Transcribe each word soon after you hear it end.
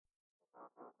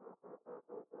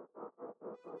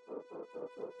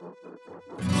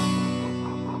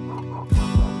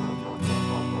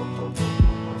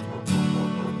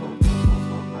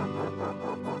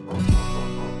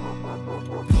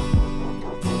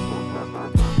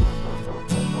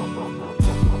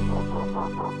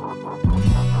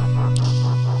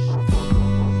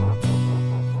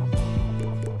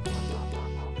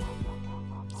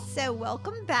So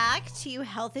welcome back to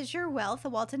Health is Your Wealth, a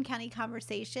Walton County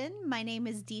conversation. My name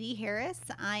is Dee Dee Harris.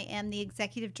 I am the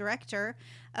executive director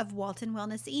of Walton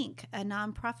Wellness, Inc., a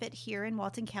nonprofit here in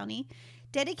Walton County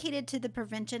dedicated to the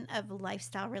prevention of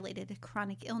lifestyle-related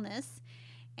chronic illness.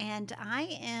 And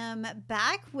I am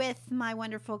back with my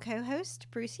wonderful co-host,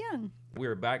 Bruce Young.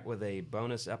 We're back with a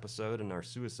bonus episode in our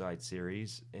suicide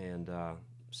series. And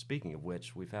speaking of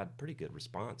which, we've had pretty good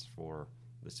response for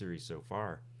the series so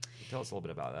far. Tell us a little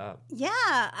bit about that. Yeah,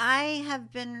 I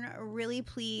have been really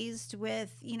pleased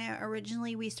with,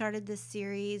 originally we started this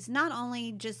series not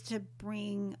only just to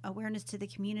bring awareness to the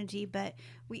community, but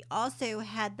we also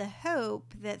had the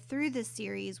hope that through this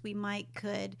series we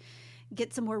could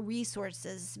get some more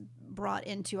resources brought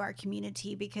into our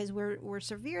community, because we're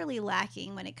severely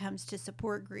lacking when it comes to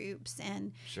support groups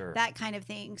and that kind of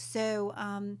thing. So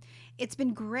it's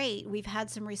been great. We've had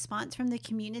some response from the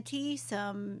community,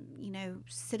 some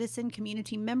citizen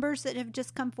community members that have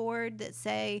just come forward that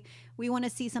say, we want to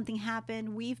see something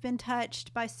happen. We've been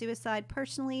touched by suicide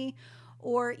personally,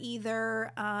 or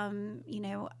either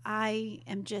I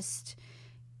am just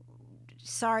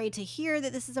sorry to hear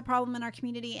that this is a problem in our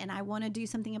community and I want to do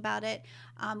something about it.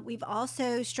 We've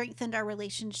also strengthened our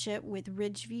relationship with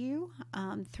Ridgeview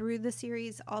through the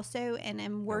series also, and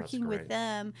am working with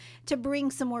them to bring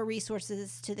some more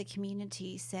resources to the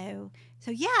community. So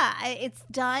yeah, it's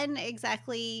done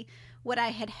exactly what I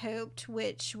had hoped,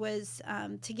 which was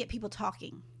to get people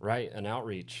talking. Right, an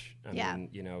outreach. I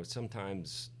mean,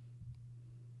 sometimes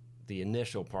the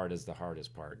initial part is the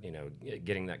hardest part,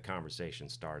 getting that conversation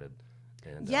started.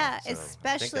 And, especially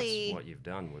I think that's what you've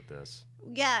done with this.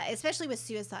 Yeah, especially with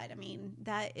suicide. I mean,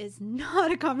 that is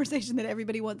not a conversation that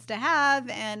everybody wants to have,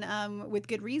 and with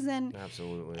good reason.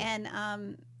 Absolutely.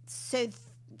 And so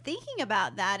thinking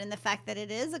about that and the fact that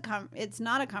it's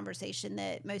not a conversation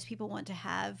that most people want to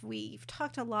have. We've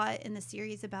talked a lot in the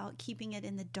series about keeping it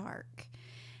in the dark,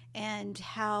 and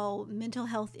how mental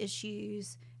health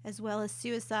issues as well as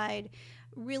suicide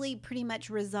really pretty much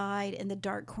reside in the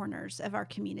dark corners of our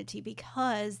community,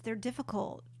 because they're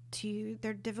difficult to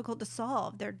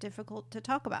solve. They're difficult to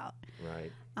talk about. Right.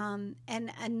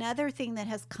 And another thing that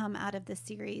has come out of this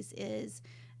series is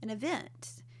an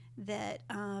event that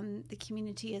the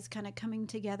community is kind of coming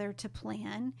together to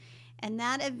plan. And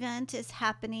that event is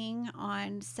happening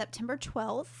on September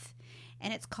 12th.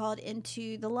 And it's called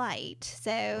Into the Light. So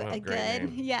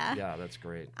Yeah, that's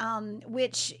great.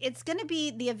 Which it's going to be,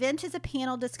 the event is a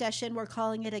panel discussion. We're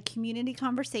calling it a community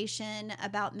conversation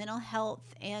about mental health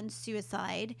and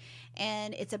suicide.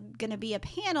 And it's going to be a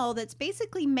panel that's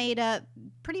basically made up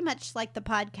pretty much like the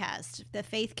podcast. The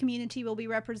faith community will be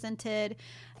represented.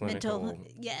 Clinical.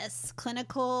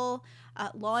 Clinical,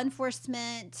 law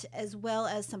enforcement, as well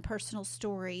as some personal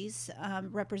stories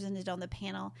represented on the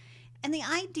panel. And the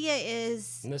idea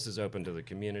is... And this is open to the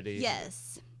community?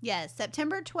 Yes.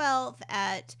 September 12th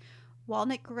at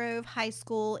Walnut Grove High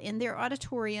School in their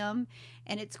auditorium.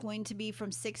 And it's going to be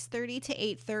from 6:30 to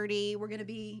 8:30. We're going to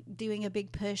be doing a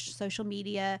big push, social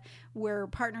media. We're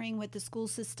partnering with the school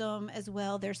system as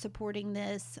well. They're supporting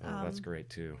this. That's great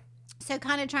too. So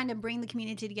kind of trying to bring the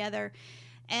community together.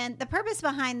 And the purpose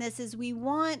behind this is we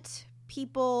want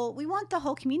the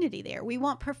whole community there. We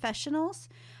want professionals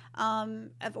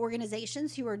of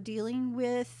organizations who are dealing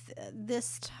with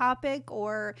this topic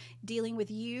or dealing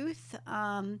with youth.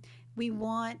 We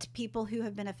want people who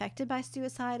have been affected by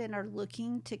suicide and are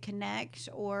looking to connect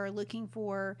or looking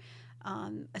for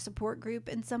a support group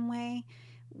in some way.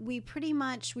 We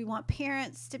want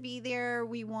parents to be there.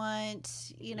 We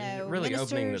want, really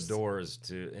ministers. Opening the doors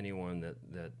to anyone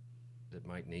that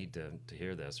might need to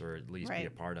hear this, or at least be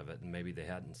a part of it. And maybe they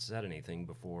hadn't said anything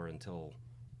before until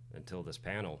this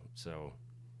panel. So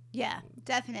yeah,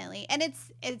 definitely. And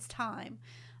it's time.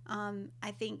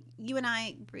 I think you and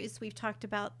I, Bruce, we've talked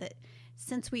about that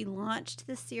since we launched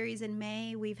this series in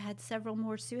May, we've had several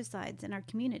more suicides in our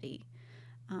community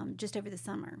just over the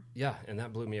summer. Yeah, and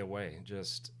that blew me away.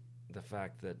 Just the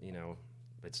fact that,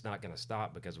 it's not going to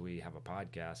stop because we have a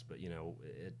podcast, but,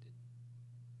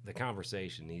 the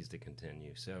conversation needs to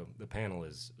continue. So the panel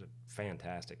is a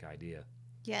fantastic idea.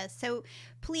 Yes. So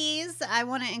please, I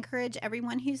want to encourage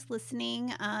everyone who's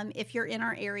listening, if you're in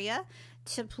our area,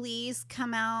 to please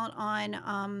come out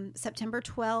on September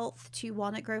 12th to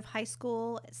Walnut Grove High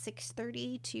School at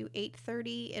 6:30 to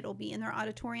 8:30. It'll be in their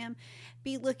auditorium.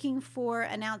 Be looking for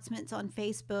announcements on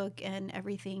Facebook and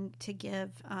everything to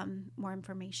give more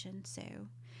information. So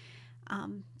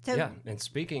yeah, and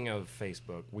speaking of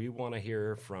Facebook, we want to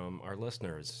hear from our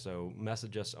listeners. So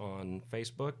message us on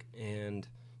Facebook, and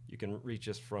you can reach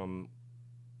us from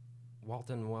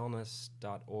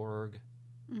waltonwellness.org.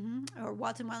 Or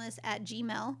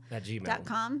waltonwellness@gmail.com At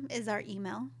gmail.com is our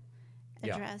email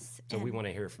address. So we want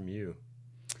to hear from you.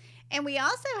 And we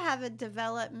also have a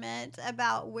development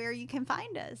about where you can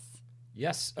find us.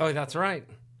 Yes. Oh, that's right.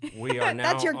 We are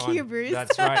now That's your cue, on, Bruce.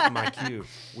 That's right, my cue.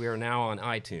 We are now on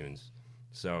iTunes.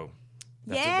 So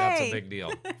that's a big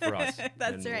deal for us.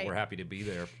 That's and right. We're happy to be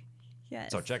there.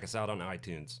 Yes. So check us out on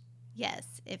iTunes.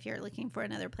 Yes, if you're looking for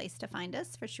another place to find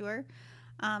us, for sure.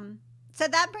 So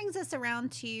that brings us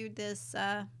around to this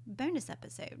bonus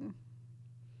episode.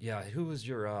 Yeah, who was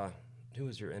your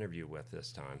interview with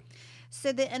this time?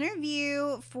 So the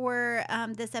interview for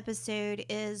this episode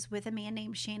is with a man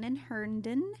named Shannon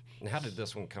Herndon. And how did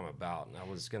this one come about? I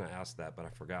was going to ask that, but I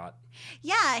forgot.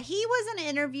 Yeah, he was an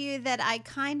interview that I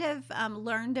kind of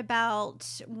learned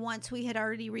about once we had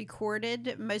already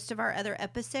recorded most of our other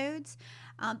episodes.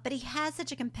 But he has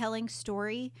such a compelling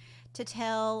story to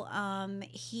tell.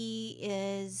 He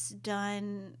is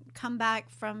come back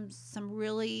from some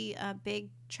really big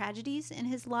tragedies in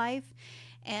his life,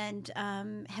 and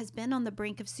has been on the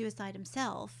brink of suicide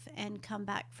himself and come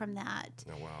back from that.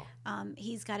 Oh, wow.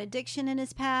 He's got addiction in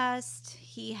his past.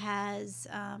 He has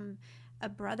a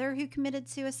brother who committed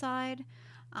suicide.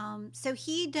 So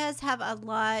he does have a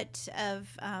lot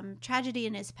of tragedy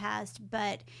in his past,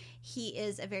 but he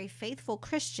is a very faithful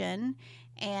Christian,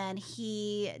 and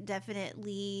he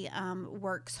definitely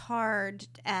works hard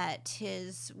at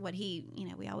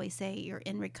we always say you're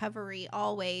in recovery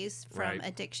always from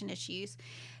addiction issues.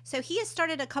 So he has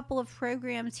started a couple of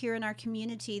programs here in our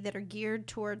community that are geared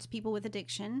towards people with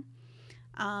addiction.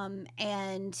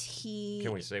 And he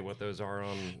can we say what those are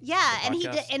on? Yeah,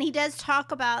 the and he does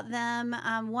talk about them.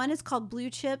 One is called Blue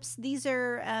Chips. These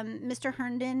are Mr.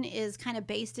 Herndon is kind of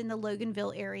based in the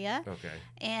Loganville area. Okay.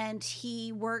 And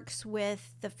he works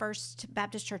with the First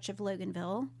Baptist Church of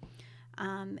Loganville.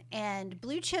 And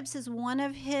Blue Chips is one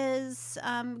of his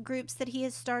groups that he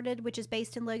has started, which is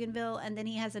based in Loganville. And then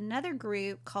he has another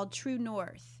group called True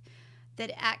North that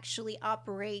actually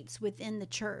operates within the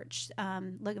church,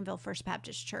 Loganville First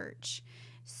Baptist Church.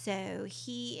 So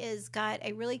he has got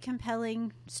a really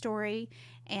compelling story,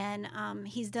 and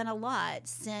he's done a lot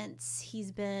since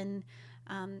he's been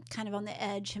kind of on the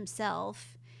edge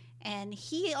himself. And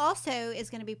he also is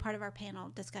going to be part of our panel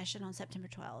discussion on September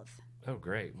 12th. Oh,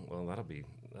 great. Well, that'll be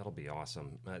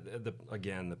awesome.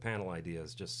 The panel idea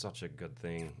is just such a good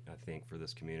thing, I think, for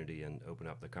this community and open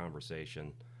up the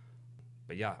conversation.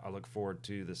 But yeah, I look forward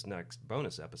to this next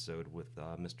bonus episode with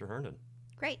Mr. Herndon.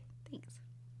 Great. Thanks.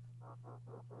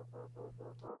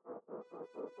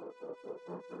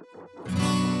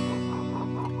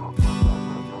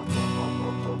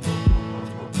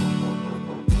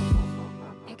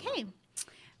 Okay.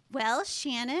 Well,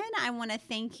 Shannon, I want to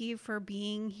thank you for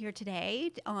being here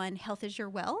today on Health is Your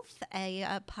Wealth,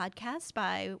 a podcast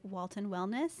by Walton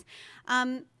Wellness.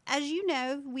 As you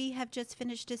know, we have just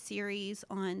finished a series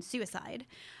on suicide,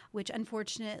 which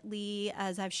unfortunately,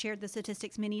 as I've shared the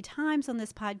statistics many times on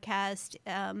this podcast,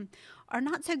 are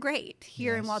not so great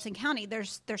here in Walton County.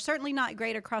 They're certainly not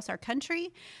great across our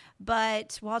country,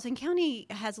 but Walton County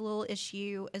has a little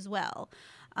issue as well.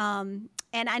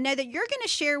 And I know that you're going to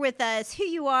share with us who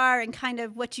you are and kind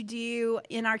of what you do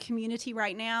in our community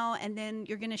right now. And then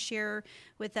you're going to share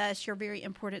with us your very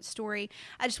important story.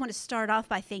 I just want to start off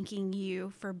by thanking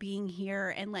you for being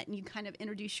here and letting you kind of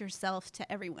introduce yourself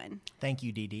to everyone. Thank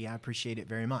you, Dee Dee. I appreciate it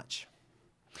very much.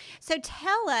 So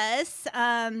tell us,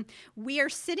 we are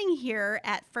sitting here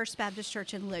at First Baptist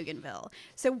Church in Loganville.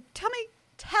 So tell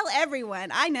everyone,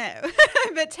 I know,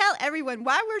 but tell everyone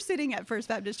why we're sitting at First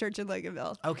Baptist Church in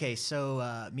Loganville. Okay,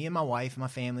 so me and my wife, my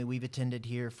family, we've attended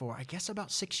here for, I guess,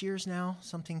 about 6 years now,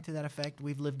 something to that effect.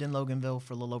 We've lived in Loganville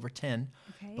for a little over 10,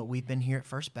 but we've been here at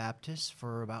First Baptist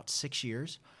for about 6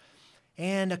 years.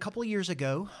 And a couple of years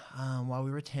ago, while we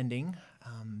were attending,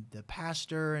 the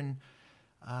pastor and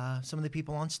some of the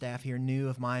people on staff here knew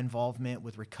of my involvement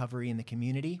with recovery in the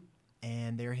community,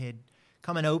 and there had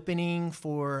come an opening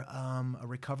for a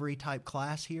recovery type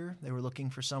class here. They were looking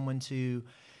for someone to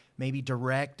maybe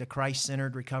direct a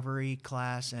Christ-centered recovery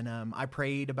class, and I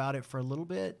prayed about it for a little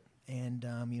bit, and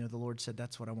the Lord said,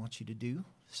 "That's what I want you to do."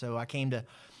 So I came to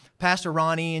Pastor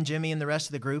Ronnie and Jimmy and the rest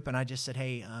of the group, and I just said,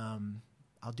 hey,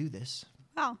 I'll do this.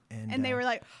 Wow. And they were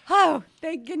like, oh,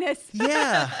 thank goodness.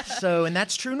 Yeah. So, and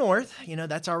that's True North.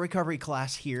 That's our recovery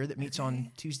class here that meets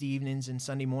on Tuesday evenings and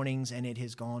Sunday mornings, and it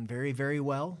has gone very, very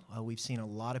well. We've seen a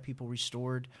lot of people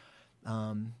restored.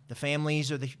 The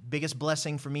families are the biggest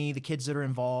blessing for me, the kids that are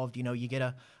involved. You get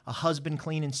a husband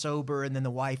clean and sober, and then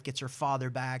the wife gets her father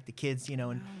back, the kids,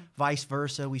 and vice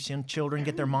versa. We've seen children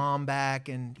get their mom back,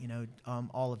 and,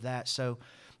 all of that. So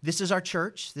this is our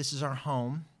church. This is our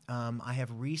home. I have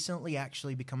recently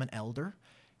actually become an elder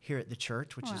here at the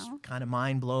church, which is kind of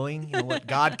mind-blowing, what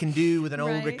God can do with an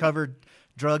old recovered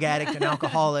drug addict and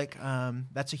alcoholic.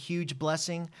 That's a huge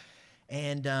blessing.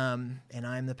 And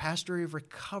I'm the pastor of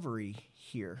recovery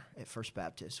here at First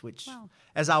Baptist, which,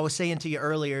 as I was saying to you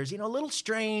earlier, is, a little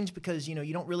strange because,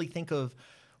 you don't really think of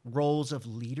roles of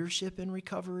leadership in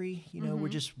recovery. We're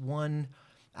just one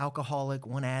alcoholic,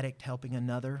 one addict helping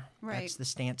another. Right. That's the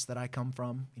stance that I come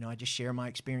from. I just share my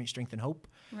experience, strength, and hope.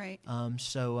 Right.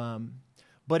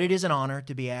 But it is an honor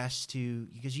to be asked to,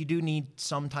 because you do need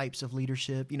some types of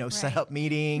leadership, set up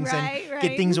meetings and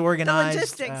get things organized. The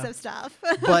logistics of stuff.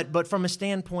 but from a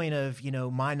standpoint of,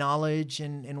 my knowledge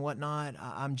and whatnot,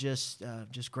 I'm just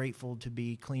grateful to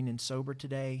be clean and sober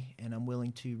today, and I'm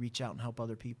willing to reach out and help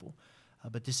other people.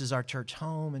 But this is our church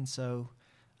home, and so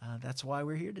that's why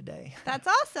we're here today. That's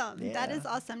awesome. Yeah. That is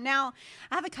awesome. Now,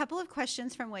 I have a couple of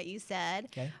questions from what you said.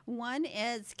 Okay. One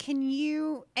is,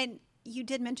 and you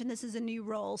did mention this is a new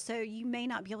role, so you may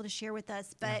not be able to share with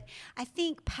us, but I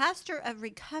think pastor of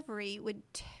recovery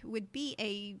would be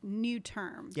a new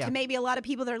term to maybe a lot of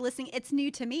people that are listening. It's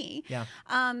new to me. Yeah.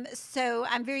 So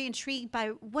I'm very intrigued by,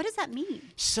 what does that mean?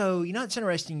 So, it's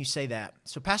interesting you say that.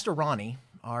 So Pastor Ronnie,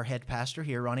 our head pastor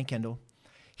here, Ronnie Kendall,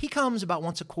 he comes about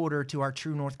once a quarter to our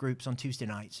True North groups on Tuesday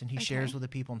nights, and he shares with the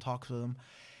people and talks with them.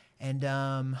 And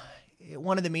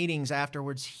one of the meetings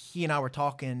afterwards, he and I were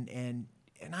talking, and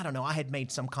I don't know, I had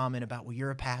made some comment about, well, you're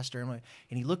a pastor. And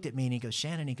he looked at me and he goes,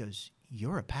 Shannon, he goes,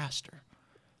 you're a pastor.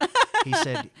 He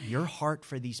said, your heart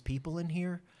for these people in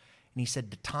here. And he said,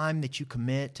 the time that you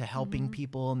commit to helping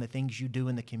people and the things you do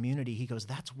in the community, he goes,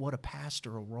 that's what a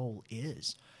pastoral role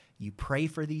is. You pray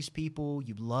for these people,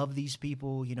 you love these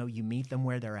people, you meet them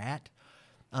where they're at.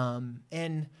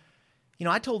 And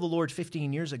I told the Lord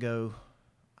 15 years ago,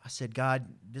 I said, God,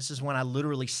 this is when I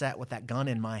literally sat with that gun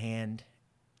in my hand,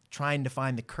 trying to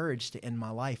find the courage to end my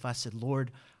life. I said,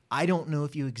 Lord, I don't know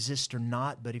if you exist or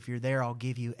not, but if you're there, I'll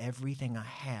give you everything I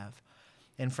have.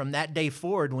 And from that day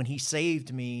forward, when he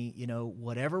saved me,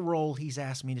 whatever role he's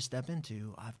asked me to step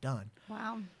into, I've done.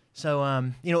 Wow. So,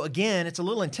 again, it's a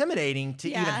little intimidating to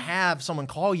even have someone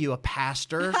call you a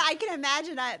pastor. I can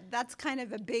imagine that's kind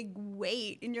of a big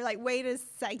weight. And you're like, wait a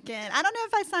second. I don't know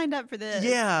if I signed up for this.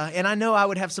 Yeah. And I know I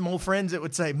would have some old friends that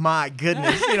would say, my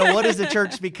goodness, what has the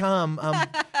church become?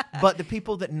 But the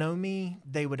people that know me,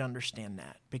 they would understand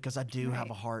that, because I do have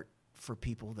a heart for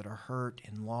people that are hurt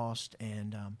and lost.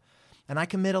 And I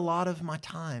commit a lot of my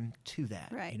time to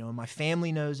that. Right. My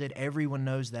family knows it. Everyone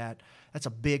knows that. That's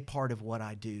a big part of what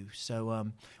I do.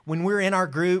 So when we're in our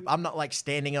group, I'm not like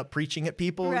standing up preaching at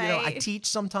people. Right. I teach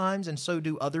sometimes, and so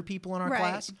do other people in our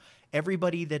class.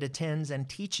 Everybody that attends and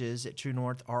teaches at True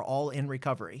North are all in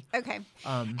recovery. Okay.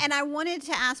 And I wanted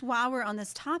to ask, while we're on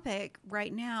this topic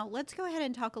right now, let's go ahead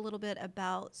and talk a little bit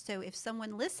about, so if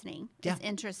someone listening is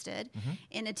interested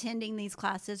in attending these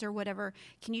classes or whatever,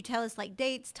 can you tell us like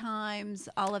dates, times,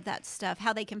 all of that stuff,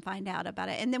 how they can find out about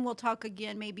it? And then we'll talk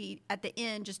again maybe at the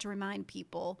end just to remind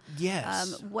people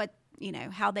what,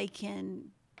 how they can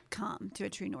come to a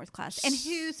True North class and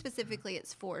who specifically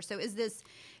it's for. So is this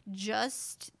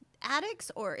just addicts,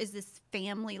 or is this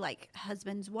family, like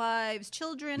husbands, wives,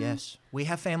 children? Yes, we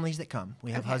have families that come.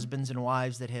 We have husbands and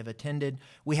wives that have attended.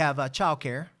 We have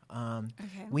childcare.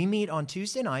 We meet on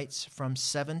Tuesday nights from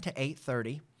 7 to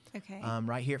 8:30. Okay.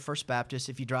 Right here at First Baptist.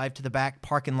 If you drive to the back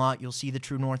parking lot, you'll see the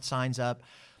True North signs up.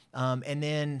 And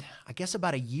then I guess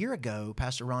about a year ago,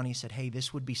 Pastor Ronnie said, hey,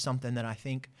 this would be something that I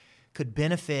think could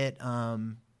benefit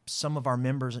some of our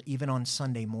members even on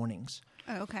Sunday mornings.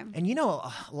 Oh, okay. And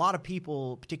a lot of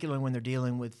people, particularly when they're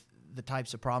dealing with the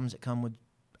types of problems that come with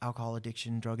alcohol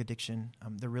addiction, drug addiction,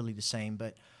 they're really the same,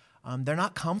 but they're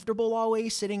not comfortable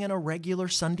always sitting in a regular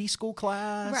Sunday school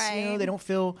class. Right. They don't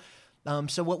feel.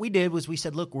 So what we did was we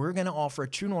said, look, we're going to offer a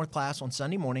True North class on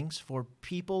Sunday mornings for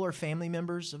people or family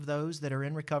members of those that are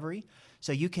in recovery.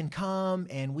 So you can come,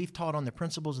 and we've taught on the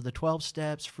principles of the 12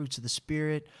 steps, fruits of the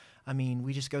Spirit. I mean,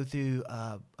 we just go through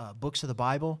books of the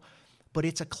Bible. But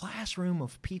it's a classroom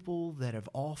of people that have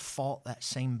all fought that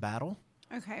same battle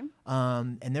Okay.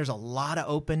 And there's a lot of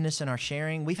openness in our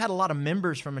sharing. We've had a lot of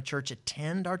members from a church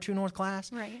attend our True North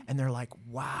class. Right. And they're like,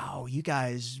 wow, you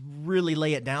guys really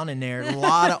lay it down in there. A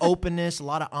lot of openness, a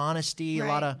lot of honesty, a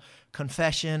lot of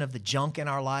confession of the junk in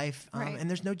our life. And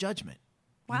there's no judgment.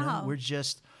 Wow. You know, we're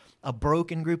just a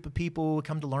broken group of people who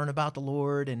come to learn about the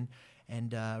Lord and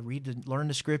learn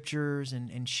the scriptures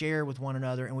and share with one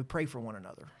another, and we pray for one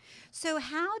another. So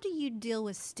how do you deal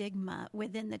with stigma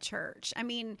within the church? I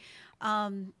mean,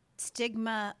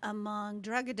 stigma among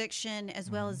drug addiction as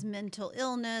well as mental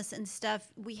illness and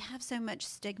stuff. We have so much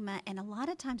stigma, and a lot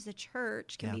of times the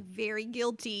church can be very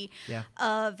guilty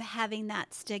of having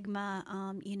that stigma.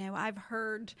 You know, I've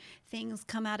heard things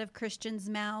come out of Christians'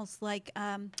 mouths like,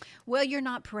 well, you're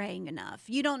not praying enough.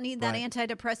 You don't need that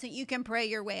antidepressant. You can pray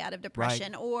your way out of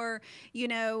depression. Or, you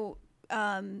know,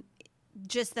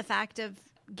 just the fact of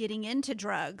getting into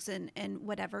drugs and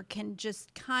whatever can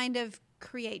just kind of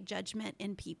create judgment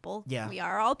in people. Yeah. We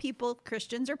are all people.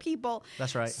 Christians are people.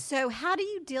 That's right. So how do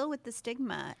you deal with the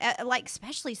stigma? Like,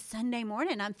 especially Sunday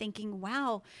morning, I'm thinking,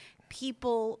 wow,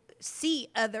 people see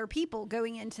other people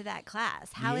going into that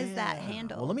class. How is that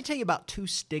handled? Well, let me tell you about two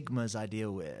stigmas I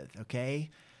deal with, okay?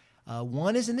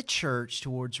 One is in the church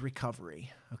towards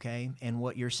recovery, okay, and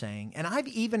what you're saying. And I've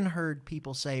even heard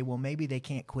people say, well, maybe they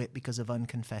can't quit because of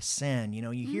unconfessed sin. You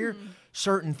know, you hear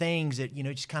certain things that, you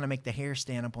know, just kind of make the hair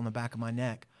stand up on the back of my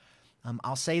neck.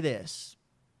 I'll say this,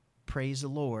 praise the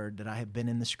Lord that I have been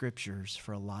in the scriptures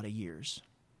for a lot of years.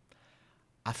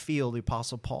 I feel the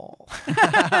Apostle Paul.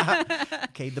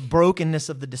 Okay, the brokenness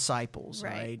of the disciples,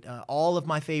 right? All of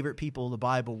my favorite people in the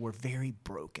Bible were very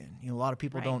broken. You know, a lot of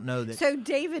people don't know that. So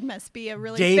David must be a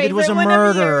really David was a one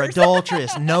murderer, of yours.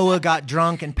 adulteress. Noah got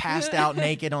drunk and passed out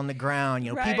naked on the ground.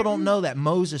 You know, Right. people don't know that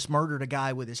Moses murdered a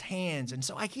guy with his hands. And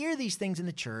so I hear these things in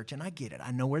the church, and I get it. I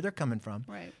know where they're coming from.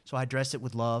 Right. So I address it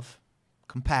with love,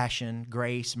 compassion,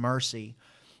 grace, mercy,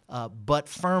 but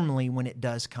firmly when it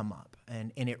does come up.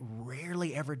 And it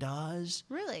rarely ever does.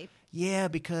 Really? Yeah,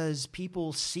 because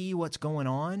people see what's going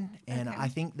on, and I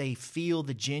think they feel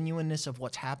the genuineness of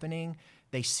what's happening.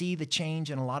 They see the change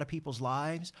in a lot of people's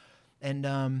lives. And,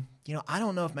 you know, I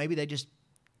don't know if maybe they just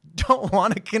don't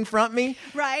want to confront me.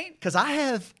 Right. Because I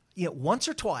have, you know, once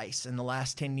or twice in the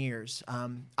last 10 years,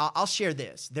 I'll share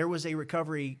this. There was a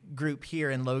recovery group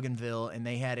here in Loganville, and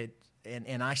they had it,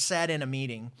 and I sat in a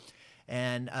meeting.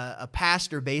 And a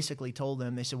pastor basically told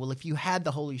them, they said, well, if you had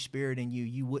the Holy Spirit in you,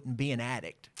 you wouldn't be an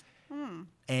addict.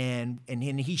 And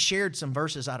he shared some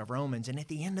verses out of Romans. And at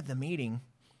the end of the meeting,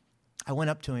 I went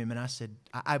up to him and I said,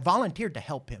 I volunteered to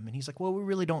help him. And he's like, well, we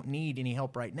really don't need any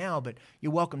help right now, but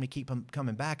you're welcome to keep him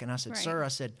coming back. And I said, sir, I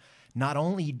said, not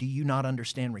only do you not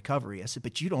understand recovery, I said,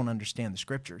 but you don't understand the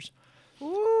scriptures.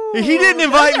 Ooh, he didn't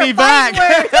invite me back.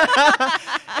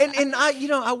 and I, you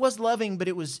know, I was loving, but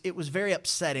it was very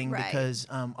upsetting because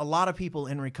a lot of people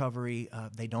in recovery,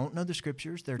 they don't know the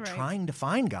scriptures. They're trying to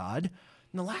find God.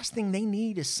 And the last thing they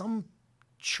need is some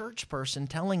church person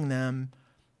telling them,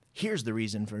 here's the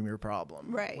reason for your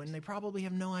problem. Right. When they probably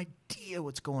have no idea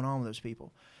what's going on with those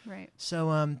people. Right.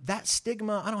 So that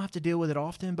stigma, I don't have to deal with it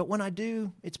often, but when I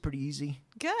do, it's pretty easy.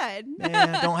 Good.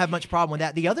 Yeah, don't have much problem with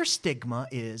that. The other stigma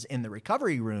is in the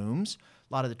recovery rooms,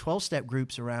 a lot of the 12-step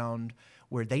groups around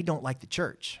where they don't like the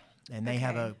church. And they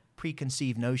have a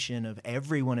preconceived notion of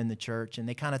everyone in the church, and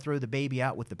they kind of throw the baby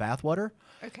out with the bathwater.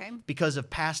 Okay. Because of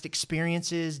past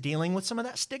experiences dealing with some of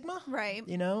that stigma. Right.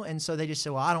 You know, and so they just say,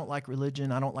 well, I don't like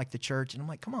religion. I don't like the church. And I'm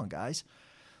like, come on, guys.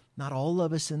 Not all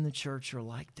of us in the church are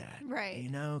like that. Right. You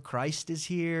know, Christ is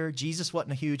here. Jesus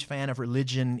wasn't a huge fan of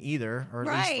religion either, or at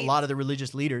least a Right. lot of the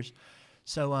religious leaders.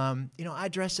 So, you know, I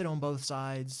address it on both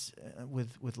sides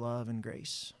with love and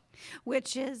grace.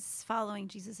 Which is following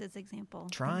Jesus' example.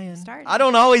 Trying. Starting. I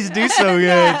don't always do so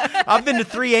good. I've been to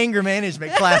 3 anger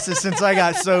management classes since I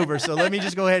got sober, so let me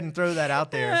just go ahead and throw that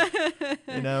out there.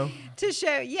 You know? To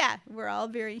show, yeah, we're all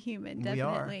very human, We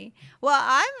are. definitely. Well,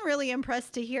 I'm really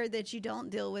impressed to hear that you don't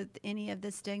deal with any of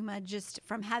the stigma just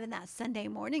from having that Sunday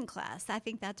morning class. I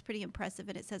think that's pretty impressive,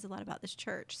 and it says a lot about this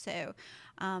church. So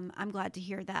I'm glad to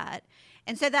hear that.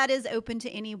 And so that is open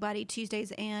to anybody,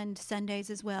 Tuesdays and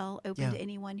Sundays as well, open to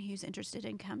anyone who's interested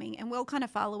in coming. And we'll kind of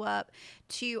follow up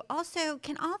to also,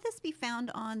 can all this be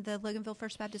found on the Loganville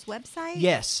First Baptist website?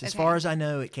 Yes, as far as I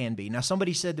know, it can be. Now,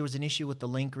 somebody said there was an issue with the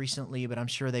link recently, but I'm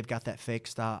sure they've got that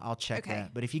fixed. I'll check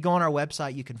that. But if you go on our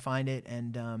website, you can find it.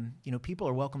 And, you know, people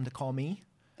are welcome to call me.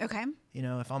 Okay. You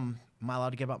know, if I'm Am I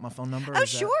allowed to give out my phone number? Oh,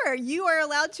 sure. You are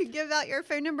allowed to give out your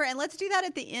phone number, and let's do that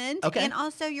at the end. Okay. And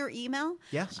also your email.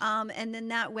 Yes. And then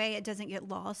that way it doesn't get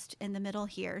lost in the middle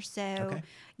here. So, Okay.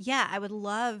 yeah, I would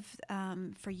love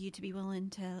for you to be willing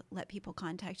to let people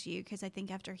contact you, because I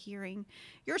think after hearing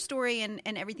your story and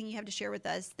everything you have to share with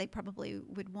us, they probably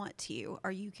would want to,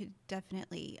 or you could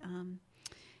definitely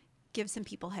give some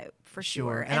people hope for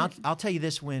sure. And I'll tell you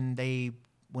this, when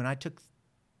I took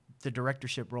the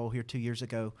directorship role here 2 years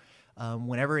ago,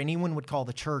 whenever anyone would call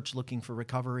the church looking for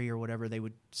recovery or whatever, they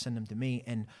would send them to me.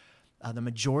 And the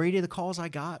majority of the calls I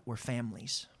got were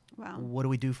families. Wow. What do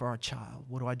we do for our child?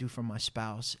 What do I do for my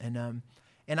spouse? And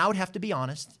I would have to be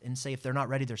honest and say, if they're not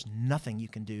ready, there's nothing you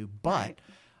can do. But Right.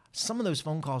 some of those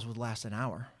phone calls would last an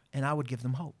hour, and I would give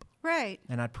them hope. Right.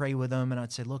 And I'd pray with them, and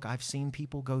I'd say, look, I've seen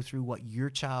people go through what your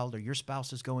child or your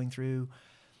spouse is going through,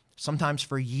 sometimes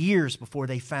for years before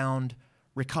they found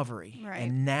recovery. Right.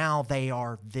 And now they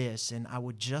are this, and I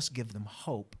would just give them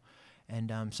hope.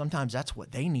 And sometimes that's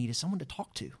what they need, is someone to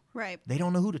talk to. Right. They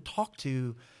don't know who to talk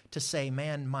to say,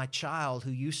 man, my child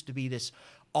who used to be this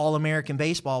all-American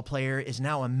baseball player is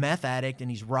now a meth addict,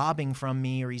 and he's robbing from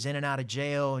me, or he's in and out of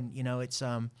jail. And, it's,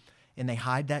 and they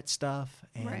hide that stuff.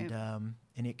 And, Right.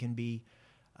 And it can be,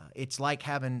 it's like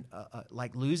having,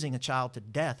 like losing a child to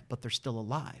death, but they're still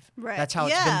alive. Right. That's how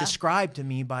it's been Yeah. described to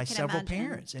me by can several imagine.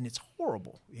 parents, and it's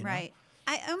horrible. You know? Right.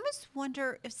 I almost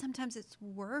wonder if sometimes it's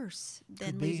worse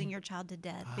than Could be. losing your child to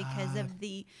death because of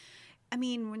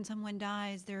when someone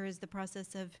dies, there is the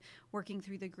process of working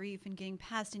through the grief and getting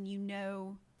past, and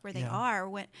where they Yeah. are.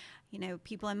 When,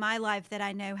 people in my life that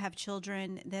I know have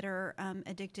children that are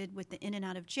addicted with the in and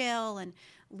out of jail and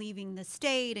leaving the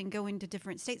state and going to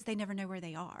different states, they never know where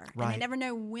they are. And Right. they never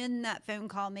know when that phone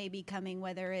call may be coming,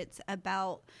 whether it's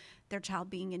about their child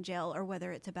being in jail or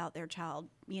whether it's about their child,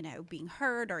 being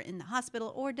hurt or in the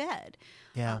hospital or dead.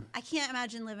 Yeah. I can't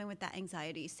imagine living with that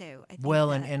anxiety. So I think Well,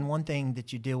 that, and one thing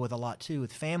that you deal with a lot too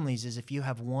with families is if you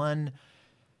have one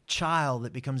child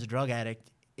that becomes a drug addict,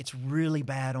 it's really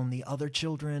bad on the other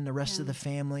children, the rest of the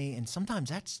family, and sometimes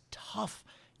that's tough.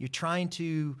 You're trying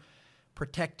to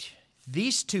protect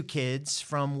these two kids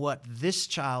from what this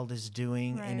child is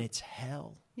doing, and Right. it's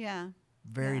hell. yeah.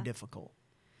 Very Yeah. difficult.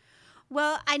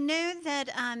 Well, I know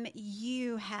that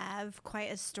you have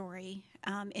quite a story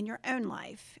in your own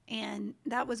life, and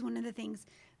that was one of the things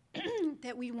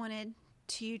that we wanted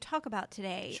to talk about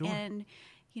today. Sure. And,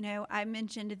 I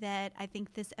mentioned that I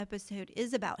think this episode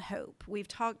is about hope. We've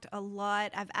talked a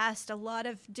lot. I've asked a lot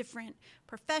of different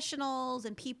professionals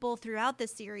and people throughout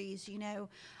this series,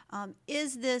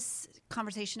 is this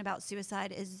conversation about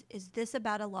suicide, is this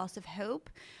about a loss of hope,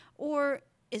 or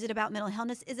is it about mental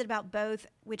illness? Is it about both?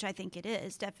 Which I think it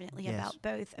is definitely Yes. about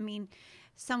both.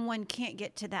 Someone can't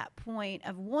get to that point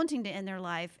of wanting to end their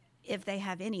life if they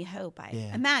have any hope, I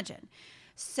imagine.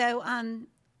 So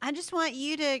I just want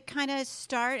you to kind of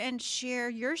start and share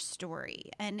your story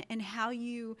and how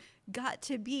you got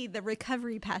to be the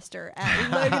recovery pastor at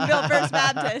Loganville First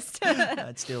Baptist.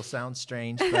 That still sounds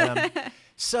strange. But,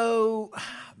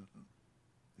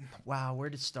 wow, where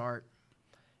to start?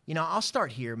 I'll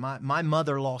start here. My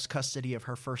mother lost custody of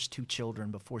her first two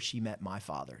children before she met my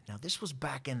father. Now, this was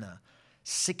back in the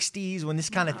 60s when this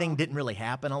kind of thing didn't really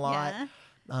happen a lot. Yeah.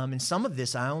 And some of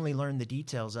this I only learned the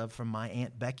details of from my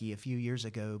Aunt Becky a few years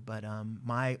ago. But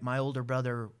my older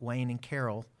brother, Wayne and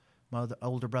Carol, my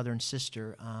older brother and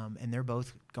sister, and they're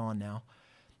both gone now.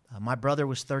 My brother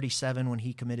was 37 when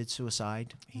he committed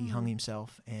suicide. He hung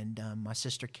himself. And my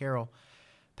sister, Carol,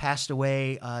 passed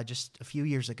away just a few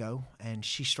years ago, and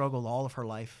she struggled all of her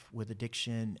life with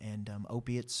addiction, and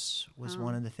opiates was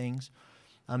one of the things.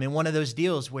 And one of those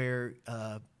deals where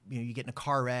you get in a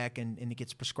car wreck and it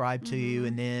gets prescribed to you,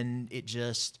 and then it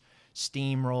just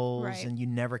steamrolls, Right. and you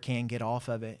never can get off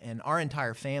of it. And our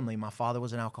entire family, my father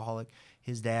was an alcoholic,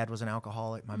 his dad was an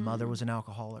alcoholic, my mother was an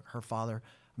alcoholic, her father.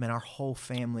 Our whole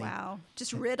family. Wow.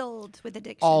 Just riddled with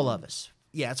addiction. All of us.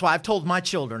 Yeah, that's why I've told my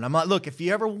children. I'm like, look, if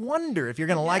you ever wonder if you're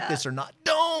going to like this or not,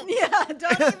 don't. Yeah,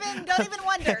 don't even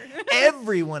wonder.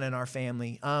 Everyone in our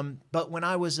family. But when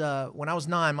I was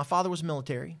 9, my father was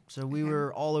military, so we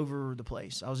were all over the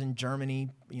place. I was in Germany,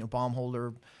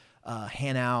 Baumholder,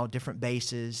 Hanau, different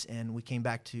bases, and we came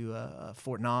back to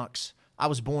Fort Knox. I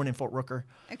was born in Fort Rooker.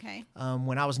 Okay.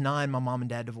 When I was 9, my mom and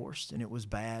dad divorced, and it was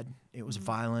bad. It was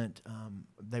violent.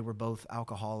 They were both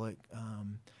alcoholic.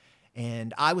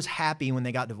 And I was happy when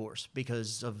they got divorced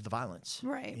because of the violence.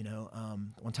 Right.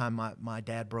 One time my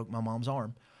dad broke my mom's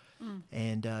arm.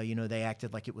 And, they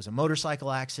acted like it was a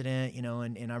motorcycle accident,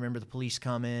 and I remember the police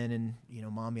coming and,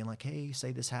 mom being like, hey,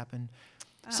 say this happened.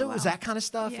 So it was that kind of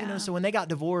stuff, Yeah. So when they got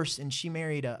divorced and she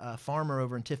married a farmer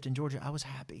over in Tifton, Georgia, I was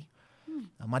happy.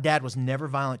 My dad was never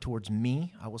violent towards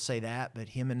me, I will say that, but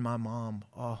him and my mom,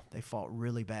 they fought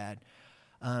really bad.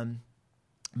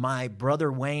 My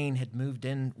brother Wayne had moved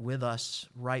in with us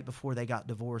right before they got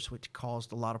divorced, which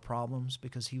caused a lot of problems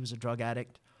because he was a drug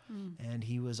addict. And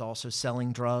he was also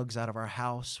selling drugs out of our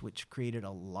house, which created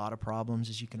a lot of problems,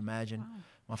 as you can imagine. Wow.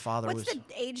 My father What's was... the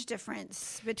age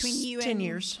difference between you 10 and...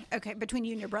 years. Okay, between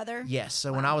you and your brother? Yes.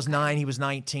 So when I was 9, he was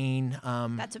 19.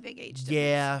 That's a big age difference.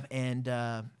 Yeah, and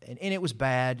it was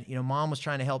bad. Mom was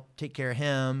trying to help take care of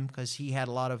him because he had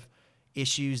a lot of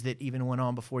issues that even went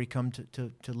on before he come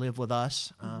to live with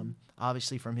us,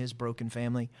 obviously from his broken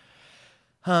family.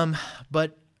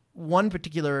 But one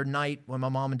particular night when my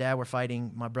mom and dad were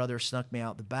fighting, my brother snuck me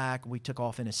out the back. We took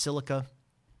off in a Silica,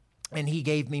 and he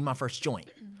gave me my first joint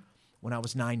when I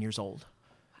was 9 years old.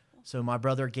 So my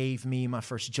brother gave me my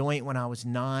first joint when I was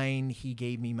 9. He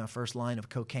gave me my first line of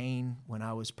cocaine when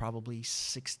I was probably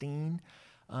 16.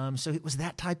 So it was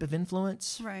that type of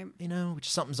influence, right? Which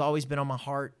something's always been on my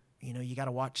heart. You got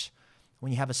to watch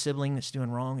when you have a sibling that's doing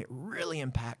wrong. It really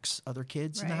impacts other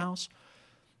kids in the house.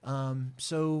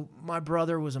 So my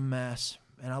brother was a mess,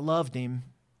 and I loved him,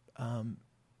 and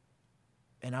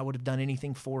I would have done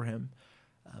anything for him.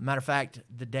 Matter of fact,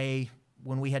 the day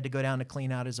when we had to go down to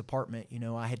clean out his apartment,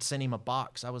 I had sent him a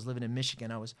box. I was living in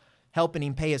Michigan. I was helping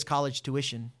him pay his college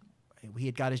tuition. He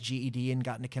had got his GED and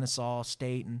gotten to Kennesaw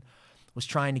State and was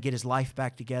trying to get his life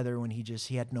back together when he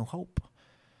had no hope.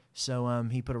 So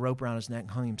he put a rope around his neck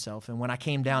and hung himself. And when I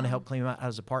came down to help clean him out of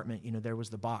his apartment, there was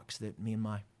the box that me and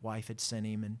my wife had sent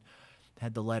him and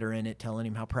had the letter in it telling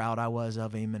him how proud I was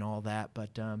of him and all that.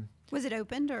 But was it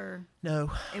opened or no?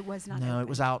 It was not. No, opened. It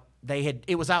was out.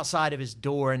 It was outside of his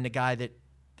door, and the guy that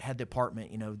had the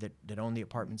apartment, that owned the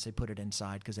apartments, they put it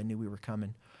inside because they knew we were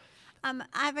coming. I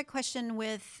have a question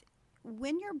with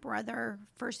when your brother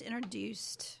first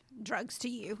introduced drugs to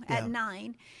you at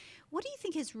 9. What do you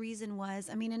think his reason was?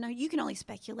 I mean, I know you can only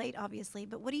speculate, obviously,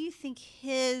 but what do you think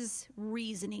his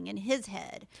reasoning in his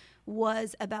head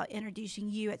was about introducing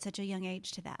you at such a young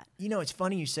age to that? It's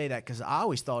funny you say that because I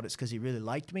always thought it's because he really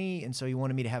liked me, and so he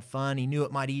wanted me to have fun. He knew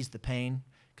it might ease the pain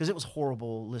because it was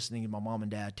horrible listening to my mom and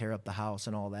dad tear up the house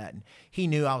and all that. And he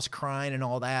knew I was crying and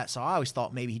all that, so I always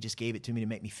thought maybe he just gave it to me to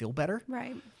make me feel better.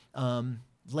 Right.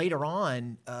 Later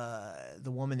on,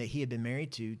 the woman that he had been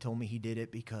married to told me he did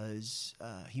it because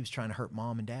he was trying to hurt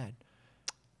mom and dad.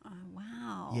 Oh,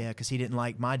 wow. Yeah, because he didn't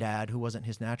like my dad, who wasn't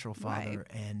his natural father,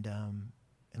 Right.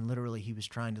 and literally he was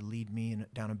trying to lead me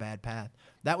down a bad path.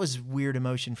 That was weird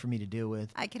emotion for me to deal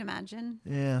with. I can imagine.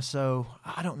 Yeah, so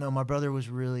I don't know. My brother was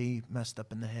really messed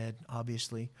up in the head,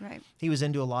 obviously. Right. He was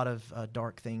into a lot of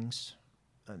dark things,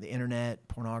 the internet,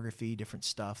 pornography, different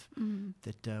stuff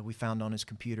that we found on his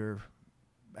computer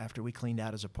after we cleaned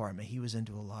out his apartment. He was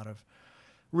into a lot of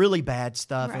really bad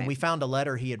stuff. Right. And we found a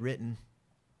letter he had written.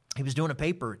 He was doing a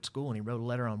paper at school, and he wrote a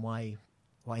letter on why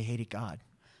he hated God.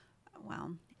 Wow.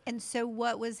 And so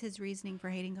what was his reasoning for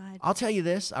hating God? I'll tell you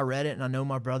this. I read it, and I know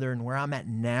my brother, and where I'm at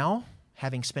now,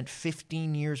 having spent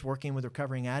 15 years working with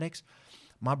recovering addicts,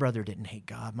 my brother didn't hate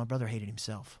God. My brother hated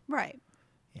himself. Right.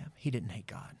 Yeah, he didn't hate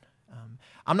God.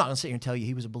 I'm not going to sit here and tell you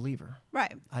he was a believer.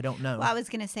 Right. I don't know. Well, I was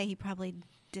going to say he probably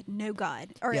didn't know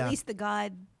God, or Yeah. at least the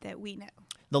God that we know.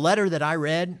 The letter that I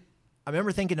read, I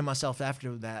remember thinking to myself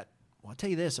after that, well, I'll tell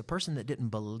you this, a person that didn't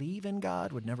believe in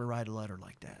God would never write a letter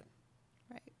like that.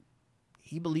 Right.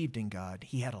 He believed in God.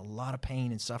 He had a lot of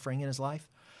pain and suffering in his life.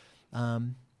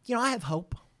 I have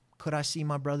hope. Could I see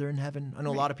my brother in heaven? I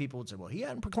know a lot of people would say, well, he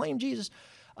hadn't proclaimed Jesus.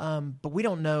 But we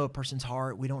don't know a person's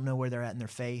heart. We don't know where they're at in their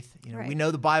faith. Right. We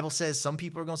know the Bible says some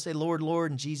people are going to say, Lord,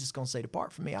 Lord, and Jesus is going to say,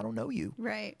 depart from me. I don't know you.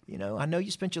 Right. I know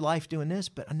you spent your life doing this,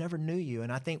 but I never knew you.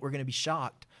 And I think we're going to be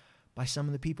shocked by some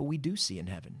of the people we do see in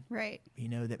heaven. Right.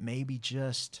 That maybe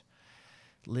just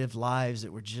live lives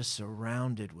that were just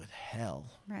surrounded with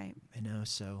hell. Right.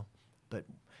 But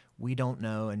we don't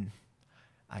know, and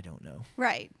I don't know.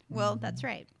 Right. Well, that's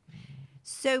right.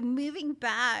 So moving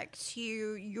back to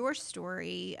your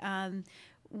story,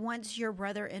 once your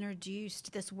brother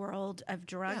introduced this world of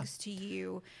drugs to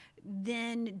you,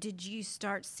 then did you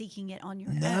start seeking it on your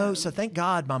own? No, so thank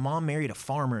God my mom married a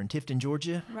farmer in Tifton,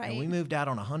 Georgia. Right. And we moved out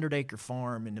on a 100-acre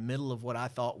farm in the middle of what I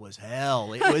thought was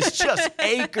hell. It was just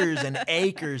acres and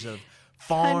acres of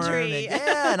farm. Country.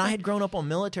 And I had grown up on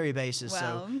military bases.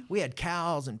 Wow. So we had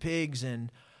cows and pigs.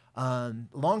 And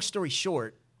long story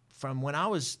short, from when I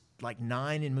was like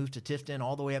 9 and moved to Tifton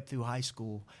all the way up through high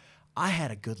school, I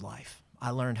had a good life. I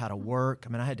learned how to work.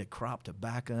 I mean, I had to crop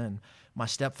tobacco, and my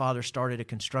stepfather started a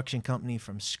construction company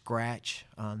from scratch.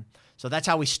 So that's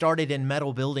how we started in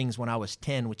metal buildings when I was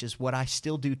 10, which is what I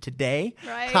still do today.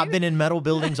 Right. I've been in metal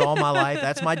buildings all my life.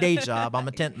 That's my day job. I'm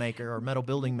a tent maker or metal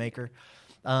building maker.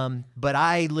 But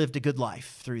I lived a good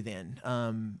life through then.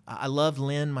 I loved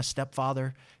Lynn, my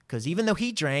stepfather, because even though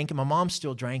he drank and my mom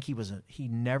still drank, he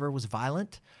never was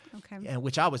violent. Okay.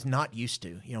 Which I was not used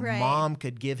to. You know, Right. Mom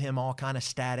could give him all kind of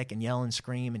static and yell and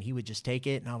scream, and he would just take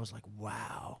it. And I was like,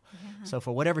 wow. Yeah. So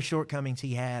for whatever shortcomings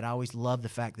he had, I always loved the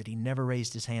fact that he never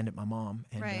raised his hand at my mom.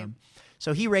 And Right.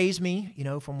 So he raised me, you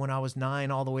know, from when I was 9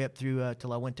 all the way up through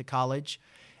till I went to college.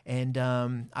 And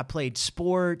I played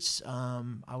sports.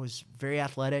 I was very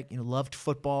athletic, you know, loved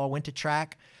football, went to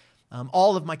track.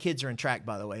 All of my kids are in track,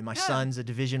 by the way. My son's a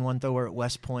Division I thrower at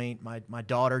West Point. My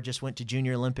daughter just went to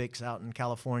Junior Olympics out in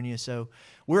California. So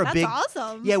we're That's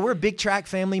awesome. Yeah, we're a big track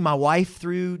family. My wife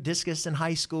threw discus in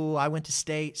high school. I went to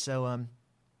state. So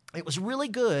it was really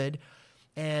good.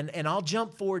 And I'll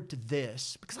jump forward to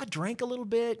this because I drank a little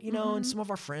bit, you know, and some of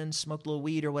our friends smoked a little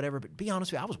weed or whatever. But to be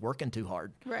honest with you, I was working too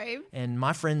hard. Right. And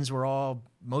my friends were all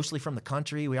mostly from the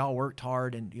country. We all worked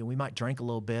hard, and you know, we might drink a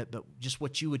little bit, but just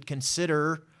what you would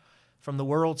consider from the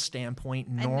world standpoint,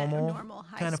 normal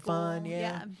high kind of school, fun.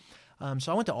 Yeah.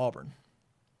 So I went to Auburn.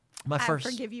 I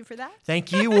forgive you for that.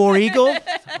 Thank you, War Eagle,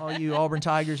 all you Auburn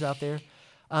Tigers out there.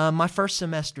 My first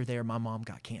semester there, my mom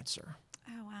got cancer.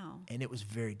 Oh, wow. And it was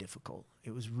very difficult.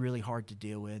 It was really hard to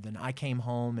deal with. And I came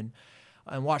home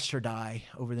and watched her die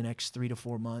over the next 3 to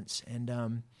 4 months.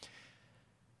 And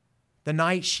the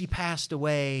night she passed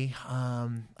away,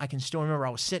 I can still remember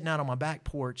I was sitting out on my back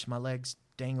porch, my legs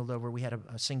dangled over. We had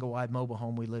a single-wide mobile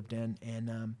home we lived in.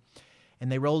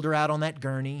 And they rolled her out on that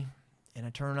gurney. And I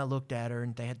turned and I looked at her,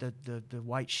 and they had the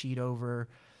white sheet over.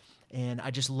 And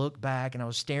I just looked back, and I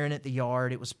was staring at the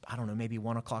yard. It was, I don't know, maybe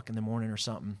 1 o'clock in the morning or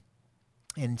something.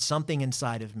 And something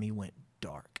inside of me went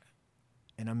dark.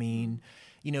 And I mean,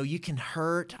 you know, you can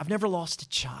hurt. I've never lost a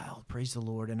child, praise the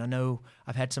Lord. And I know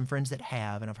I've had some friends that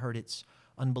have, and I've heard it's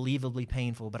unbelievably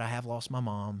painful, but I have lost my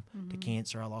mom to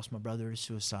cancer. I lost my brother to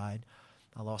suicide.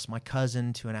 I lost my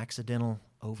cousin to an accidental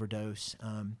overdose.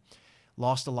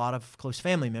 Lost a lot of close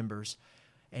family members.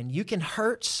 And you can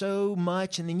hurt so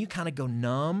much, and then you kind of go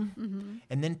numb.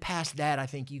 And then past that, I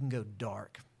think you can go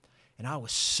dark. And I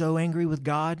was so angry with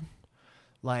God.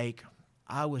 Like,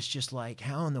 I was just like,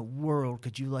 how in the world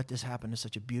could you let this happen to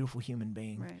such a beautiful human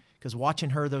being? Because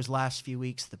watching her those last few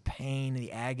weeks, the pain,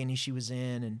 the agony she was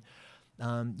in,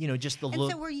 and, you know, just the look.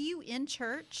 And so were you in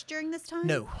church during this time?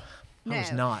 No, I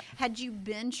was not. Had you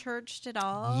been churched at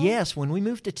all? Yes. When we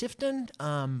moved to Tifton,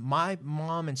 my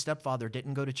mom and stepfather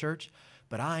didn't go to church,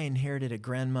 but I inherited a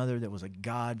grandmother that was a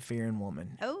God-fearing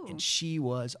woman. Oh. And she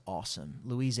was awesome.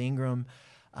 Louise Ingram.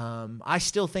 I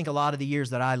still think a lot of the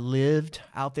years that I lived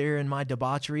out there in my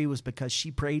debauchery was because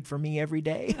she prayed for me every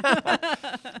day.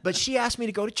 But she asked me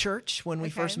to go to church when we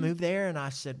first moved there, and I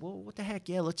said, well, what the heck?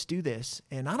 Yeah, let's do this.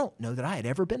 And I don't know that I had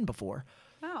ever been before.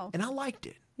 Oh. And I liked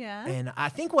it. Yeah. And I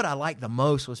think what I liked the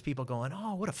most was people going,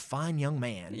 oh, what a fine young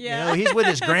man. Yeah. You know, he's with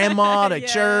his grandma to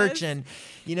Yes. church, and,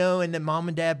 you know, and then mom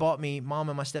and my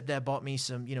stepdad bought me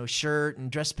some, you know, shirt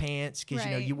and dress pants because, you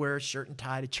know, Right. you wear a shirt and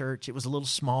tie to church. It was a little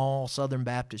small Southern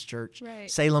Baptist church, Right.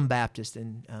 Salem Baptist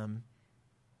in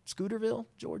Scooterville,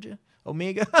 Georgia,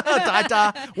 Omega,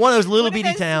 Tata, one of those little One of bitty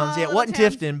those towns. small Yeah, it wasn't little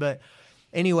towns. Tifton, but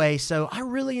anyway, so I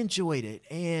really enjoyed it.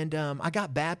 And I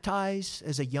got baptized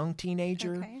as a young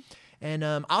teenager. Okay. And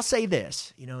I'll say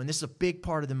this, you know, and this is a big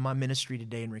part of my ministry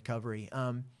today in recovery.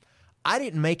 I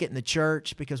didn't make it in the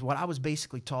church because what I was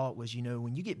basically taught was, you know,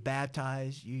 when you get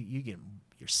baptized, you get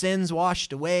your sins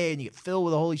washed away and you get filled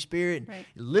with the Holy Spirit and Right.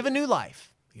 you live a new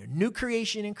life. You're a new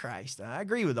creation in Christ. I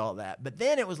agree with all that. But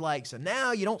then it was like, so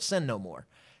now you don't sin no more.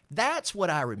 That's what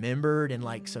I remembered. And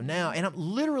like, so now, and I'm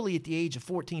literally at the age of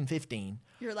 14, 15.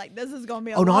 You're like, this is going to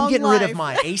be a Oh, no, long I'm getting life. rid of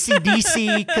my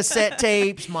AC/DC cassette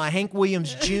tapes, my Hank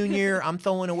Williams Jr. I'm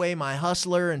throwing away my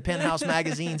Hustler and Penthouse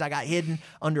magazines I got hidden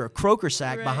under a croaker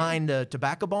sack Right. behind a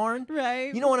tobacco barn.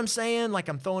 Right. You know what I'm saying? Like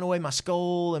I'm throwing away my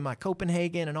Skoal and my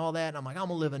Copenhagen and all that. And I'm like, I'm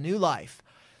going to live a new life.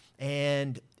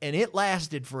 And it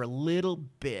lasted for a little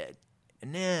bit.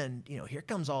 And then, you know, here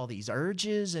comes all these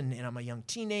urges, and I'm a young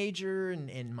teenager,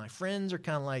 and my friends are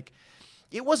kind of like,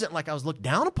 it wasn't like I was looked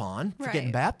down upon for getting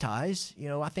Right. baptized. You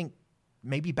know, I think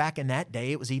maybe back in that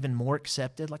day, it was even more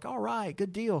accepted, like, all right,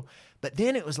 good deal. But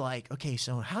then it was like, okay,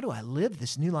 so how do I live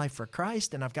this new life for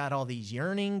Christ? And I've got all these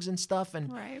yearnings and stuff,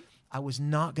 and Right. I was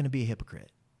not going to be a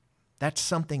hypocrite. That's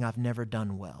something I've never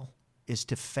done well, is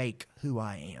to fake who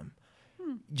I am.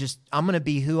 I'm going to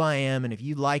be who I am. And if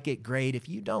you like it, great. If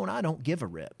you don't, I don't give a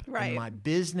rip. Right. In my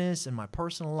business and my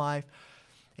personal life.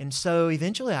 And so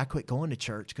eventually I quit going to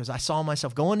church because I saw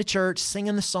myself going to church,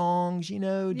 singing the songs, doing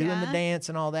the dance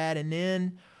and all that. And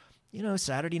then,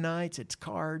 Saturday nights, it's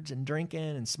cards and drinking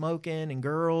and smoking and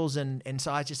girls. And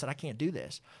so I just said, I can't do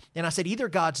this. And I said, either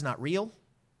God's not real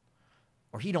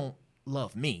or he don't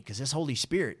love me because his Holy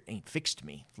Spirit ain't fixed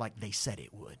me like they said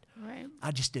it would. Right.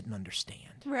 I just didn't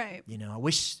understand. Right. I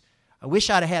wish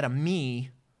I'd have had a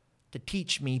me to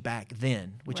teach me back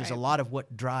then, which is a lot of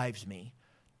what drives me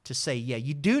to say, yeah,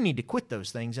 you do need to quit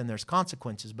those things and there's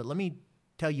consequences, but let me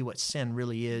tell you what sin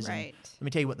really is. Right. And let me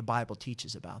tell you what the Bible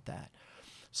teaches about that.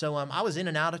 So I was in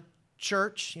and out of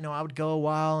church. I would go a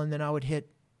while and then I would hit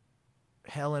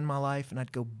hell in my life and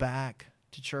I'd go back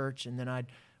to church and then I'd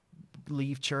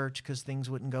leave church because things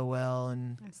wouldn't go well.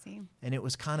 And I see. And it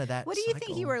was kind of that What do you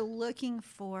think you were looking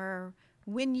for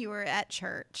when you were at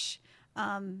church?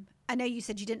 I know you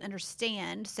said you didn't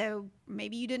understand, so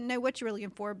maybe you didn't know what you were looking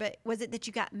for, but was it that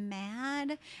you got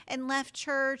mad and left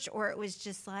church, or it was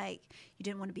just like you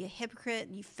didn't want to be a hypocrite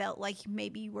and you felt like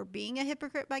maybe you were being a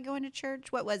hypocrite by going to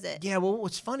church? What was it? Yeah, well,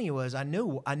 what's funny was I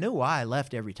know why I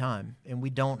left every time, and we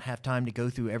don't have time to go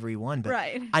through every one, but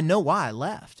right. I know why I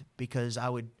left, because I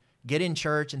would get in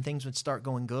church and things would start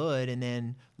going good, and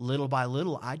then little by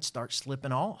little I'd start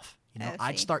slipping off.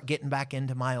 I'd start getting back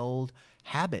into my old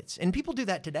habits. And people do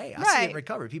that today. I see it in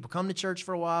recovery. People come to church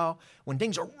for a while. When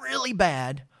things are really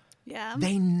bad,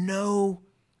 they know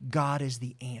God is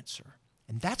the answer.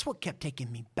 And that's what kept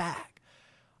taking me back.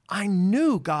 I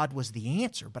knew God was the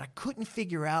answer, but I couldn't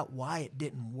figure out why it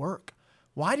didn't work.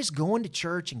 Why does going to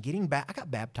church and getting back? I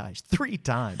got baptized 3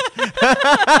 times.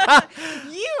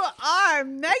 You are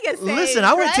mega saved. Listen,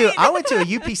 I went to a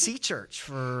UPC church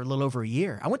for a little over a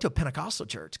year. I went to a Pentecostal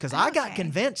church because I got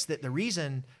convinced that the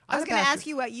reason I was going to ask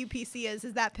you what UPC is.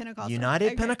 Is that Pentecostal?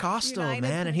 United Pentecostal,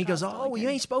 man. And he goes, "Oh, you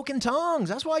ain't spoken tongues.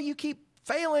 That's why you keep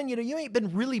failing. You ain't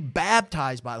been really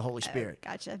baptized by the Holy Spirit."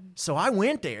 Gotcha. So I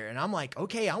went there and I'm like,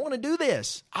 okay, I want to do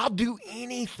this. I'll do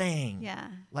anything. Yeah.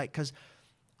 Because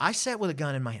I sat with a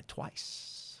gun in my hand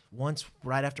twice. Once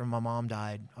right after my mom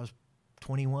died. I was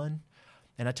 21,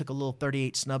 and I took a little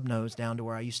 38 snub nose down to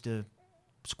where I used to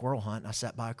squirrel hunt, and I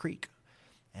sat by a creek.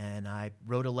 And I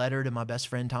wrote a letter to my best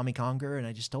friend, Tommy Conger, and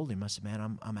I just told him, I said,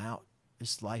 man, I'm out.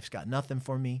 This life's got nothing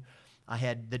for me. I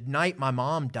had, the night my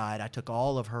mom died, I took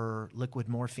all of her liquid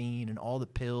morphine and all the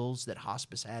pills that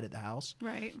hospice had at the house.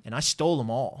 Right. And I stole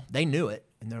them all. They knew it.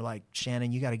 And they're like,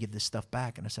 Shannon, you got to give this stuff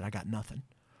back. And I said, I got nothing.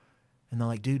 And they're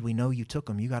like, dude, we know you took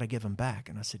them. You got to give them back.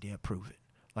 And I said, yeah, prove it.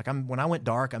 When I went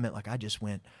dark, I meant I just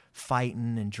went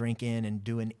fighting and drinking and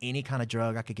doing any kind of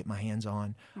drug I could get my hands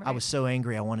on. Right. I was so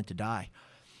angry I wanted to die.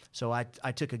 So I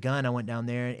took a gun. I went down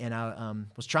there and I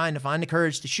was trying to find the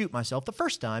courage to shoot myself the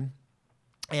first time.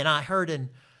 And I heard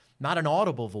not an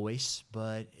audible voice,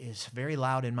 but it's very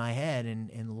loud in my head. And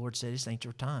the Lord said, this ain't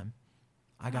your time.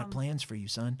 I got plans for you,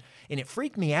 son. And it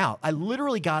freaked me out. I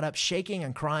literally got up shaking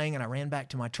and crying, and I ran back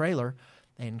to my trailer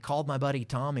and called my buddy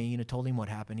Tommy, told him what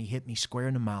happened. He hit me square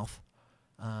in the mouth.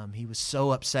 He was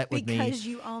so upset with me. Because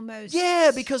you almost... Yeah,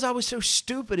 because I was so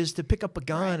stupid as to pick up a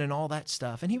gun and all that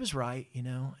stuff. And he was right,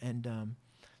 And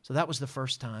so that was the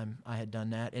first time I had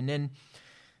done that. And then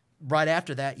right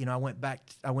after that,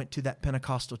 I went to that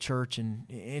Pentecostal church, and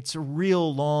it's a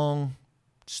real long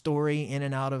story in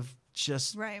and out of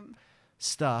just... Right.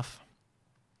 stuff.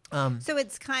 So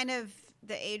it's kind of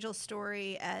the age-old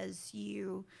story as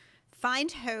you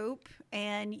find hope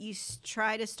and you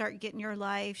try to start getting your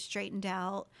life straightened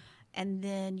out, and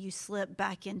then you slip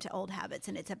back into old habits,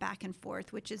 and it's a back and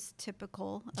forth, which is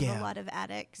typical of a lot of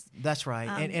addicts. That's right.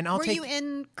 And were you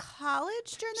in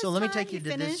college during this time? So let me take you to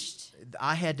finished? this.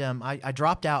 I had I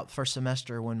dropped out first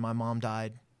semester when my mom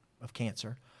died of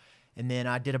cancer, and then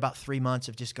I did about 3 months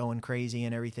of just going crazy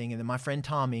and everything. And then my friend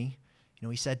Tommy,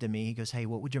 he said to me, he goes, hey,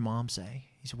 what would your mom say?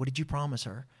 He said, what did you promise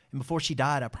her? And before she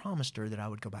died, I promised her that I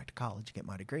would go back to college and get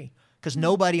my degree. Because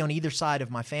nobody on either side of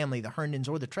my family, the Herndons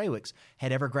or the Trewicks,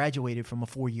 had ever graduated from a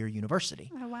 4-year university.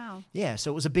 Oh, wow. Yeah,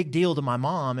 so it was a big deal to my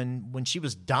mom. And when she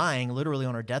was dying, literally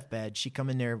on her deathbed, she come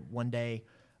in there one day.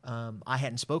 I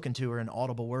hadn't spoken to her an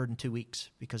audible word in 2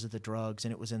 weeks because of the drugs,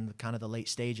 and it was in kind of the late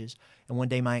stages. And one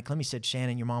day my Aunt Clemmy said,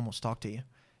 Shannon, your mom wants to talk to you.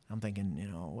 I'm thinking,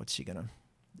 what's she going to...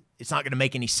 It's not going to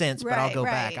make any sense, but I'll go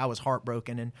back. I was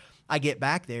heartbroken, and I get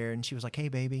back there, and she was like, hey,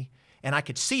 baby. And I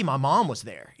could see my mom was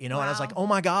there, and I was like, oh,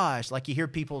 my gosh. Like you hear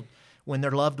people when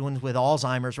their loved ones with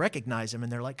Alzheimer's recognize them,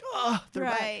 and they're like, oh, they're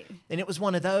back. And it was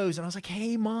one of those, and I was like,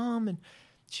 hey, Mom. And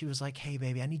she was like, hey,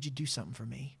 baby, I need you to do something for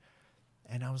me.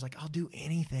 And I was like, I'll do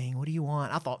anything. What do you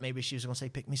want? I thought maybe she was going to say,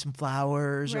 pick me some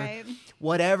flowers right. or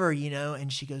whatever, you know.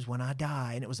 And she goes, when I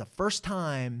die. And it was the first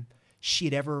time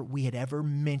we had ever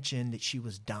mentioned that she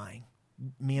was dying.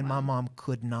 Me and my mom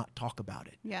could not talk about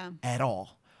it at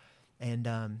all.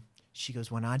 And she goes,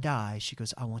 when I die, she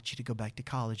goes, I want you to go back to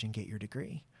college and get your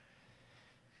degree.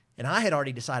 And I had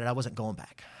already decided I wasn't going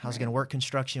back. I was going to work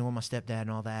construction with my stepdad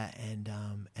and all that. And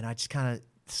I just kind of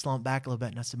slumped back a little bit.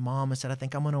 And I said, Mom, I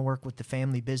think I'm going to work with the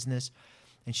family business.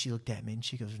 And she looked at me and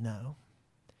she goes, no.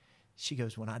 She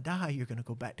goes, when I die, you're going to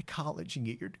go back to college and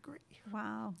get your degree.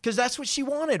 Wow. Because that's what she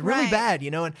wanted really bad,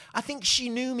 you know. And I think she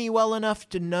knew me well enough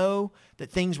to know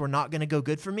that things were not going to go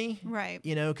good for me. Right.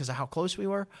 You know, because of how close we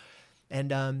were.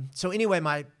 And so anyway,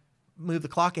 move the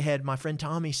clock ahead. My friend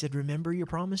Tommy said, remember your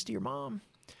promise to your mom.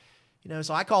 You know,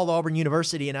 so I called Auburn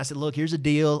University and I said, look, here's the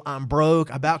deal. I'm broke.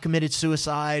 I about committed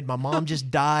suicide. My mom just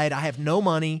died. I have no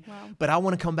money, but I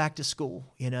want to come back to school,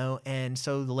 you know. And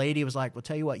so the lady was like, well,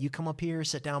 tell you what, you come up here,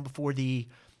 sit down before the,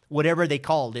 whatever they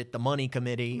called it, the money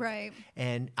committee. Right.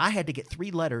 And I had to get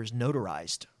 3 letters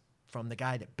notarized from the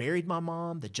guy that buried my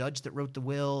mom, the judge that wrote the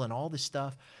will, and all this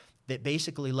stuff that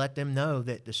basically let them know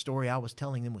that the story I was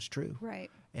telling them was true. Right.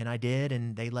 And I did,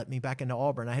 and they let me back into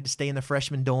Auburn. I had to stay in the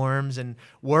freshman dorms and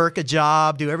work a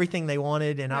job, do everything they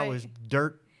wanted, and I was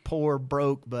dirt poor,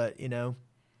 broke, but, you know,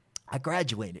 I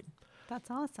graduated.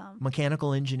 That's awesome.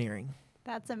 Mechanical engineering.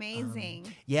 That's amazing.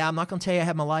 Yeah, I'm not going to tell you I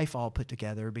had my life all put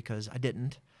together because I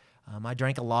didn't. I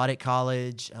drank a lot at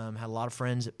college, had a lot of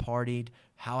friends that partied.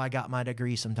 How I got my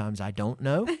degree sometimes I don't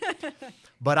know,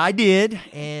 but I did,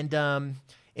 and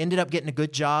ended up getting a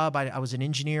good job. I was an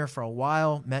engineer for a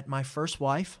while, met my first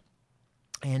wife,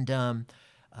 and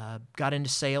got into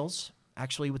sales,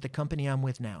 actually with the company I'm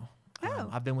with now.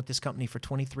 I've been with this company for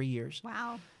 23 years.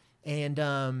 Wow. And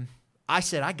I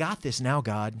said, I got this now,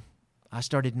 God. I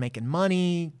started making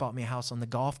money, bought me a house on the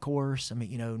golf course. I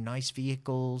mean, you know, nice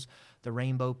vehicles, the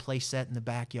rainbow play set in the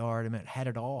backyard. I mean, had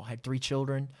it all. Had 3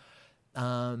 children,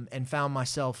 and found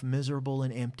myself miserable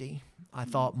and empty. I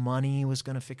thought money was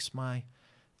going to fix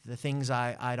the things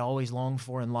I'd always longed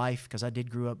for in life, because I did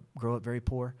grow up very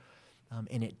poor,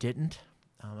 and it didn't.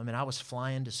 I mean, I was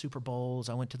flying to Super Bowls.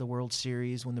 I went to the World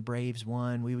Series when the Braves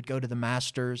won. We would go to the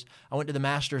Masters. I went to the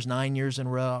Masters 9 years in a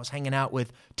row. I was hanging out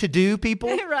with to-do people.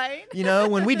 Right. You know,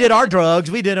 when we did our drugs,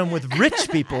 we did them with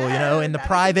rich people, you know, in the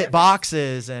private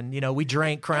boxes. And, you know, we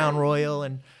drank Crown Royal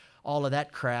and all of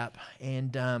that crap.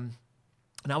 And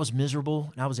I was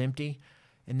miserable and I was empty.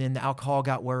 And then the alcohol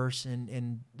got worse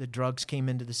and the drugs came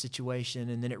into the situation.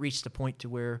 And then it reached a point to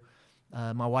where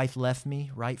my wife left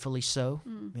me, rightfully so.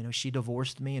 You know, she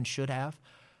divorced me and should have.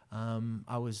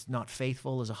 I was not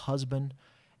faithful as a husband,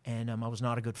 and I was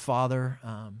not a good father.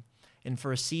 And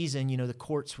for a season, you know, the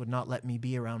courts would not let me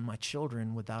be around my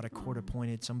children without a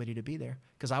court-appointed somebody to be there,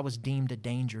 because I was deemed a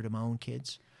danger to my own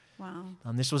kids. Wow.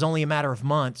 This was only a matter of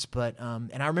months, but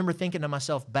and I remember thinking to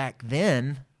myself back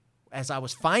then, as I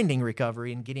was finding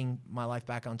recovery and getting my life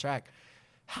back on track,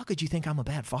 how could you think I'm a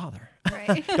bad father?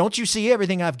 Right. Don't you see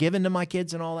everything I've given to my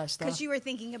kids and all that stuff? Because you were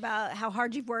thinking about how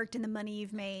hard you've worked and the money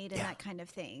you've made and that kind of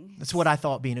thing. That's what I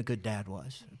thought being a good dad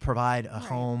was. Provide a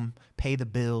home, pay the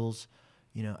bills,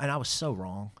 you know, and I was so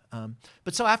wrong.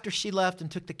 But so after she left and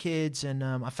took the kids, and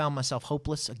I found myself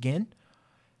hopeless again,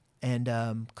 and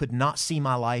could not see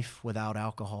my life without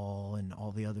alcohol and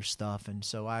all the other stuff. And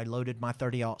so I loaded my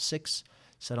 .30-06,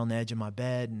 sat on the edge of my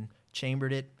bed and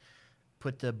chambered it,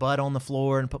 put the butt on the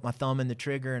floor and put my thumb in the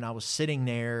trigger, and I was sitting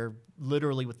there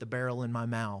literally with the barrel in my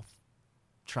mouth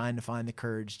trying to find the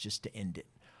courage just to end it.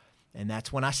 And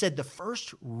that's when I said the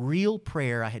first real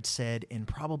prayer I had said in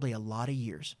probably a lot of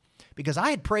years, because I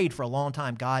had prayed for a long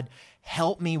time, God,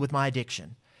 help me with my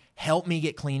addiction. Help me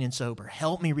get clean and sober.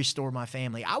 Help me restore my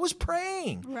family. I was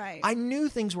praying. Right. I knew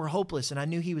things were hopeless, and I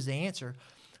knew he was the answer.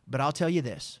 But I'll tell you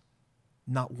this,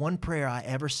 not one prayer I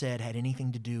ever said had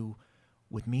anything to do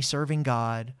with me serving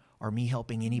God or me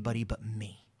helping anybody but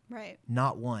me. Right.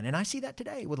 Not one. And I see that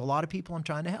today with a lot of people I'm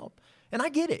trying to help. And I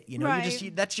get it. You know,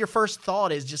 Right. that's your first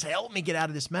thought is just help me get out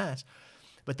of this mess.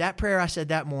 But that prayer I said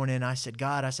that morning, I said,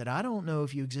 God, I don't know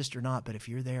if you exist or not, but if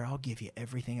you're there, I'll give you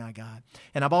everything I got.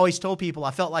 And I've always told people,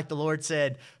 I felt like the Lord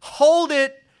said, hold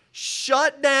it,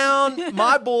 shut down.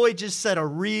 My boy just said a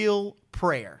real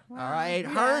prayer. Wow. All right.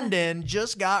 Yeah. Herndon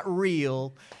just got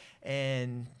real.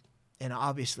 And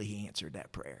obviously he answered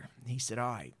that prayer. He said,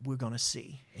 all right, we're going to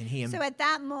see. And So at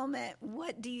that moment,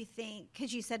 what do you think?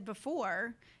 Because you said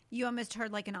before, you almost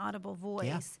heard like an audible voice.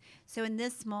 Yeah. So in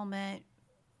this moment,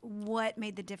 what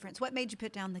made the difference? What made you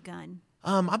put down the gun?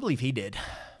 I believe he did.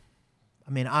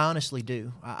 I mean, I honestly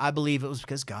do. I believe it was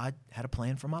because God had a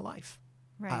plan for my life.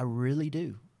 Right. I really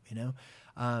do, you know.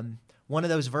 One of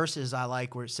those verses I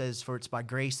like where it says, "For it's by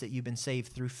grace that you've been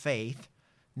saved through faith.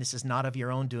 And this is not of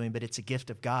your own doing, but it's a gift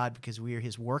of God because we are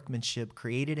his workmanship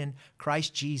created in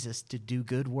Christ Jesus to do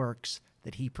good works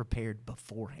that he prepared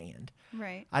beforehand."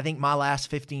 Right. I think my last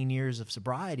 15 years of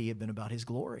sobriety have been about his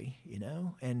glory, you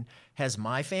know. And has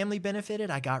my family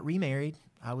benefited? I got remarried.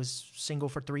 I was single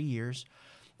for 3 years,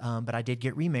 but I did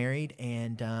get remarried,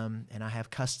 and I have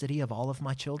custody of all of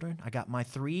my children. I got my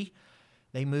 3.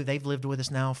 They've lived with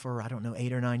us now for, I don't know,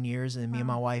 8 or 9 years, and me and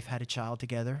my wife had a child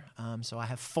together. So I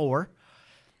have 4.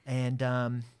 And,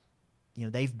 you know,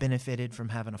 they've benefited from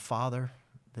having a father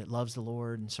that loves the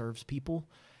Lord and serves people.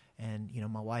 And, you know,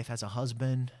 my wife has a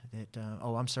husband that,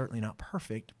 I'm certainly not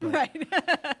perfect. But, Right.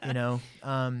 you know,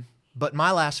 but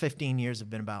my last 15 years have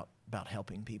been about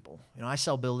helping people. You know, I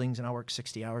sell buildings and I work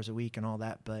 60 hours a week and all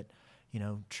that. But, you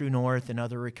know, True North and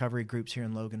other recovery groups here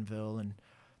in Loganville. And,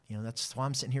 you know, that's why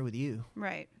I'm sitting here with you.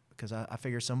 Right. Because I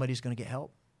figure somebody's going to get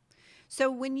help. So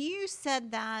when you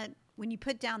said that, when you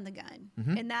put down the gun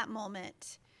in that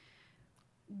moment,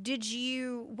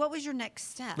 what was your next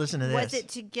step? Listen to this. Was it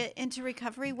to get into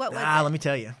recovery? What was it? Let me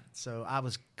tell you. So I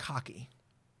was cocky.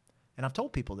 And I've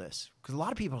told people this because a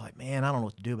lot of people are like, man, I don't know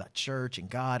what to do about church and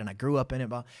God. And I grew up in it.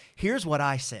 But here's what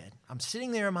I said. I'm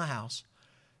sitting there in my house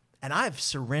and I've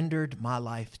surrendered my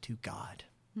life to God.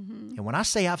 Mm-hmm. And when I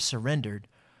say I've surrendered,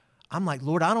 I'm like,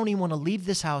 Lord, I don't even want to leave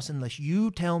this house unless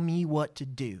you tell me what to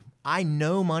do. I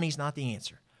know money's not the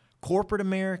answer. Corporate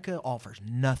America offers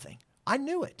nothing. I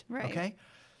knew it. Right. Okay.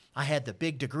 I had the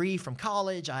big degree from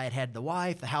college. I had the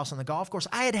wife, the house on the golf course.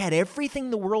 I had everything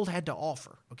the world had to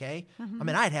offer. Okay. Mm-hmm. I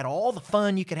mean, I had all the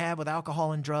fun you could have with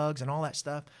alcohol and drugs and all that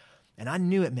stuff. And I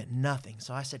knew it meant nothing.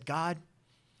 So I said, God,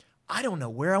 I don't know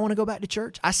where I want to go back to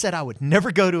church. I said I would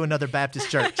never go to another Baptist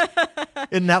church.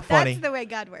 Isn't that funny? That's the way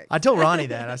God works. I told Ronnie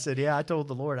that. I said, I told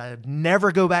the Lord I'd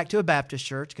never go back to a Baptist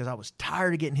church because I was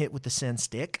tired of getting hit with the sin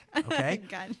stick. Okay.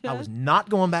 God. I was not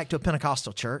going back to a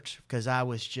Pentecostal church because I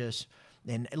was just,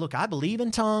 and look, I believe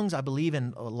in tongues. I believe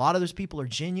in a lot of those people are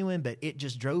genuine, but it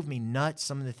just drove me nuts.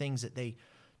 Some of the things that they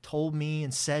told me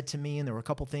and said to me. And there were a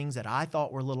couple things that I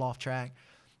thought were a little off track.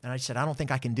 And I said, I don't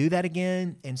think I can do that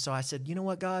again. And so I said, you know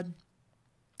what, God?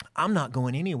 I'm not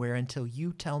going anywhere until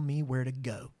you tell me where to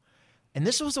go. And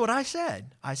this was what I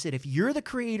said. I said, if you're the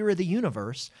creator of the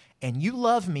universe and you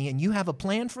love me and you have a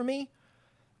plan for me,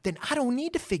 then I don't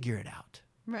need to figure it out.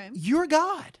 Right. You're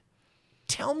God.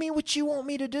 Tell me what you want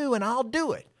me to do and I'll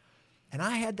do it. And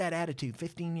I had that attitude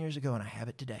 15 years ago and I have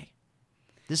it today.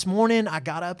 This morning I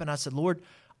got up and I said, Lord,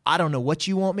 I don't know what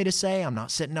you want me to say. I'm not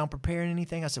sitting down preparing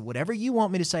anything. I said, whatever you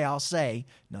want me to say, I'll say.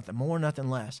 Nothing more, nothing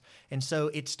less. And so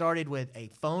it started with a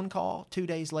phone call 2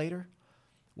 days later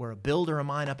where a builder of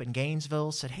mine up in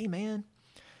Gainesville said, hey, man,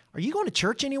 are you going to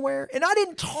church anywhere? And I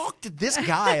didn't talk to this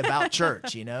guy about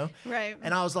church, you know? Right.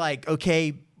 And I was like,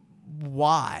 okay,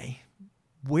 why?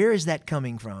 Where is that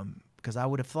coming from? Because I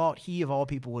would have thought he, of all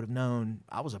people, would have known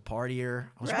I was a partier.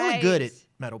 I was really good at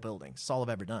metal buildings. It's all I've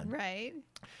ever done. Right.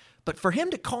 But for him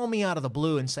to call me out of the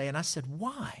blue and say, and I said,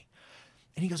 why?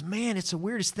 And he goes, man, it's the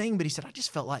weirdest thing. But he said, I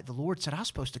just felt like the Lord said I was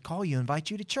supposed to call you,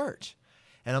 invite you to church.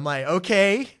 And I'm like,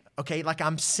 okay, like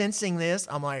I'm sensing this.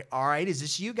 I'm like, all right, is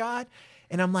this you, God?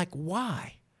 And I'm like,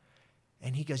 why?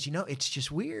 And he goes, it's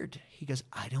just weird. He goes,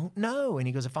 I don't know. And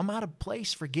he goes, if I'm out of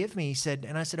place, forgive me. He said,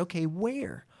 and I said, okay,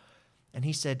 where? And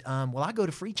he said, well, I go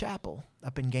to Free Chapel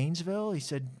up in Gainesville. He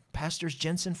said, Pastors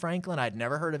Jensen Franklin. I'd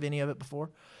never heard of any of it before.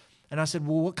 And I said,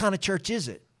 well, what kind of church is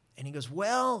it? And he goes,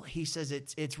 well, he says,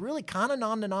 it's really kind of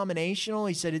non-denominational.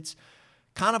 He said, it's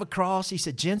kind of a cross. He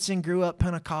said, Jensen grew up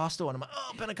Pentecostal. And I'm like,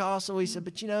 oh, Pentecostal. He said,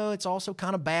 but it's also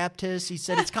kind of Baptist. He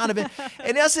said, it's kind of,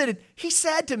 and I said, he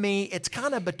said to me, it's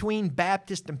kind of between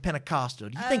Baptist and Pentecostal.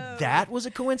 Do you think that was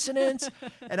a coincidence?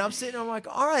 And I'm sitting there, I'm like,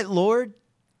 all right, Lord,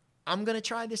 I'm going to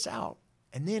try this out.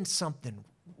 And then something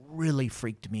really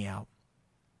freaked me out.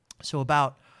 So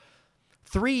about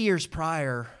 3 years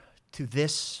prior to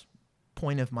this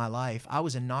point of my life, I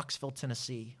was in Knoxville,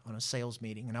 Tennessee on a sales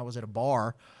meeting, and I was at a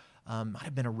bar. Might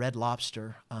have been a Red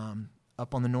Lobster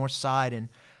up on the north side, and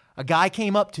a guy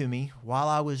came up to me while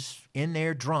I was in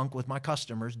there drunk with my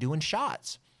customers doing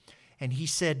shots. And he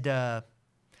said,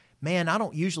 man, I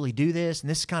don't usually do this, and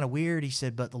this is kind of weird. He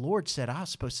said, but the Lord said I was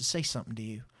supposed to say something to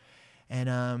you. And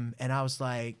I was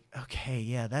like, okay,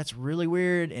 yeah, that's really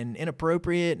weird and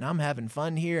inappropriate, and I'm having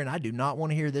fun here, and I do not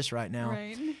want to hear this right now.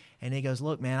 Right. And he goes,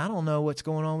 look, man, I don't know what's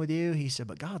going on with you. He said,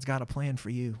 but God's got a plan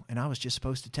for you, and I was just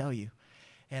supposed to tell you.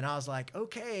 And I was like,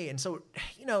 okay. And so,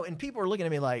 and people are looking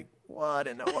at me like, what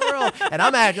in the world? And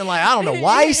I'm acting like, I don't know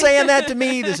why he's saying that to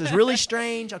me. This is really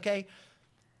strange, okay?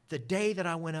 the day that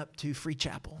I went up to Free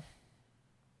Chapel,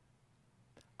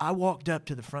 I walked up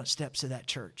to the front steps of that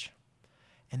church,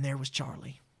 and there was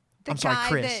Charlie.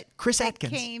 Chris. Chris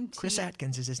Atkins. Chris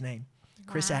Atkins is his name.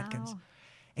 Chris Atkins.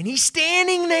 And he's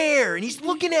standing there, and he's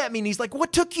looking at me, and he's like,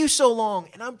 what took you so long?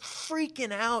 And I'm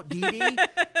freaking out, Dee Dee.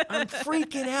 I'm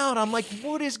freaking out. I'm like,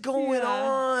 what is going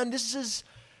on? This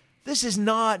is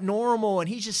not normal. And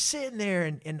he's just sitting there,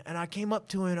 and I came up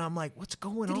to him, and I'm like, what's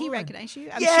going on? Did he recognize you?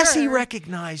 Yes, he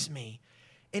recognized me.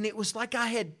 And it was like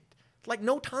like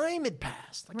no time had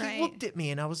passed. Like he looked at me,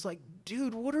 and I was like,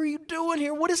 dude, what are you doing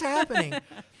here? What is happening?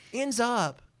 Ends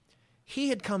up, he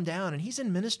had come down, and he's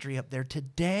in ministry up there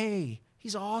today.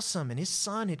 He's awesome. And his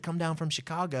son had come down from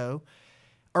Chicago.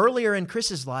 Earlier in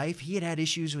Chris's life, he had had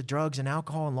issues with drugs and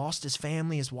alcohol and lost his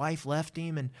family. His wife left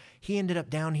him, and he ended up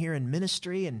down here in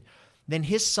ministry. And then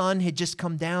his son had just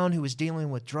come down who was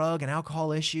dealing with drug and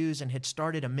alcohol issues and had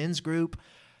started a men's group.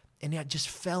 And it just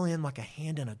fell in like a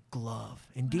hand in a glove.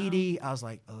 And Dee Dee, I was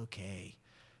like, okay,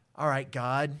 all right,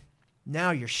 God,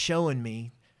 now you're showing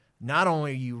me not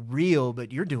only are you real,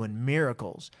 but you're doing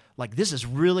miracles. Like this is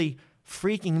really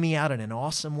freaking me out in an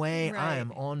awesome way. Right. I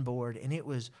am on board. And it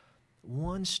was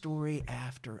one story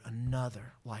after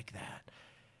another like that.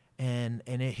 And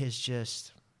it has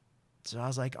just, so I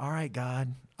was like, all right,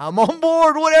 God, I'm on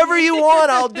board. Whatever you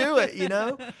want, I'll do it, you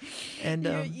know? And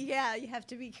you have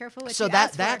to be careful what so you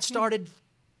ask that for. started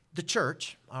the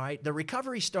church, all right? The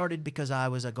recovery started because I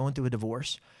was going through a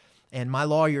divorce. And my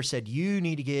lawyer said, you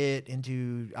need to get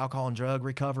into alcohol and drug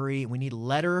recovery. We need a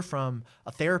letter from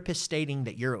a therapist stating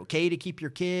that you're okay to keep your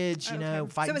kids, you know,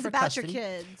 fighting for custody. So it was about your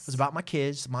kids. It was about my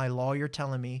kids, my lawyer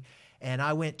telling me. And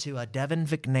I went to Devin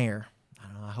McNair. I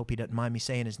don't know, I hope he doesn't mind me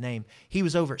saying his name. He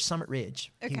was over at Summit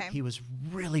Ridge. Okay. He was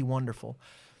really wonderful.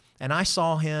 And I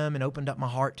saw him and opened up my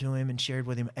heart to him and shared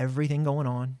with him everything going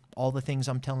on, all the things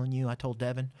I'm telling you. I told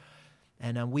Devin.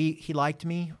 And he liked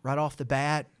me right off the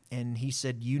bat. And he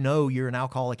said, you know you're an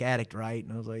alcoholic addict, right?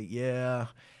 And I was like, yeah.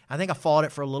 I think I fought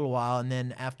it for a little while. And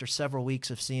then after several weeks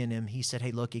of seeing him, he said,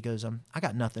 hey, look, he goes, I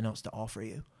got nothing else to offer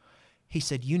you. He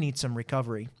said, you need some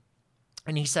recovery.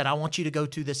 And he said, I want you to go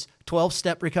to this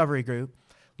 12-step recovery group.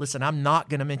 Listen, I'm not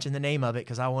going to mention the name of it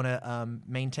because I want to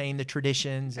maintain the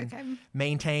traditions and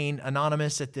maintain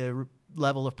anonymous at the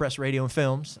level of press, radio, and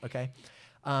films, okay?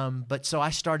 But so I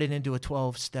started into a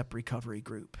 12-step recovery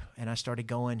group, and I started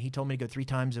going. He told me to go 3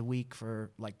 times a week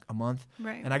for like a month.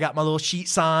 Right. And I got my little sheet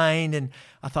signed, and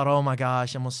I thought, oh my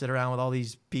gosh, I'm going to sit around with all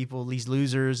these people, these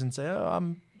losers, and say,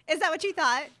 Is that what you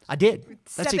thought? I did.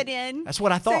 Stepping in. That's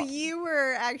what I thought. So you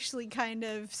were actually kind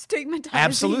of stigmatizing.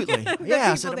 Absolutely.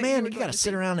 Yeah. I said, man, you got to to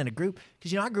sit around in a group.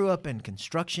 Because, I grew up in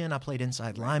construction. I played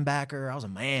inside linebacker. I was a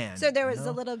man. So there was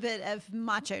a little bit of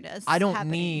macho-ness I don't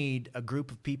happening. need a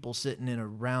group of people sitting in a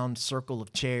round circle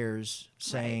of chairs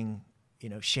saying,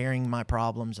 sharing my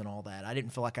problems and all that. I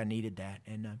didn't feel like I needed that.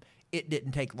 And it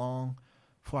didn't take long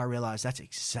before I realized that's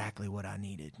exactly what I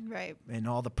needed. Right. And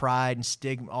all the pride and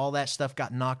stigma, all that stuff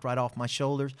got knocked right off my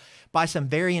shoulders by some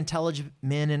very intelligent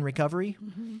men in recovery.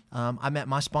 Mm-hmm. I met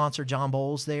my sponsor, John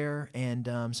Bowles, there, and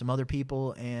some other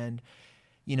people, and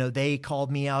they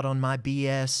called me out on my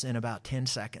BS in about 10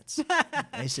 seconds.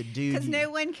 They said, dude. Because no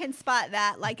one can spot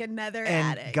that like another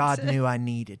addict. And God knew I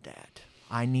needed that.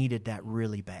 I needed that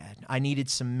really bad. I needed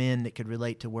some men that could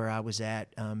relate to where I was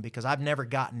at because I've never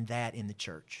gotten that in the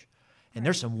church. And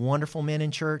there's some wonderful men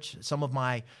in church. Some of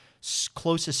my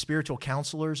closest spiritual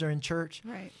counselors are in church.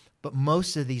 Right. But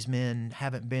most of these men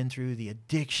haven't been through the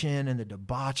addiction and the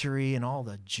debauchery and all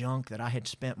the junk that I had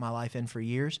spent my life in for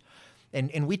years.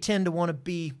 And we tend to want to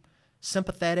be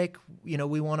sympathetic.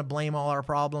 We want to blame all our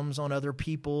problems on other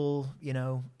people,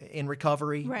 in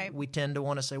recovery. Right. We tend to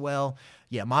want to say, well,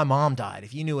 yeah, my mom died.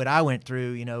 If you knew what I went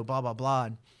through, blah, blah, blah.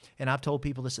 And I've told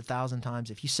people this 1,000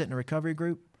 times. If you sit in a recovery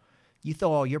group, you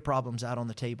throw all your problems out on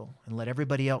the table and let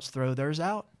everybody else throw theirs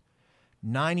out,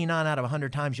 99 out of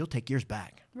 100 times you'll take yours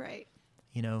back. Right.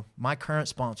 My current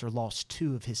sponsor lost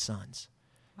 2 of his sons.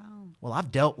 Wow. Well, I've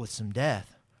dealt with some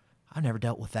death. I've never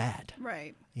dealt with that.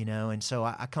 Right. And so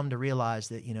I come to realize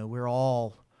that, we're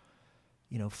all,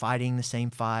 fighting the same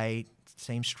fight,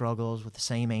 same struggles with the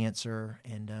same answer.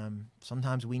 And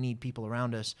sometimes we need people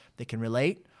around us that can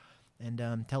relate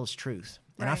and tell us truth.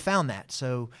 And I found that.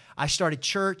 So I started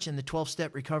church and the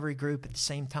 12-step recovery group at the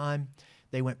same time.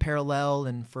 They went parallel.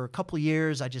 And for a couple of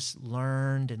years, I just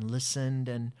learned and listened.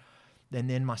 And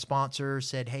then my sponsor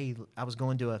said, hey, I was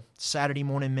going to a Saturday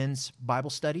morning men's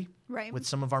Bible study with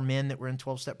some of our men that were in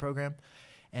 12-step program.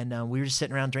 And we were just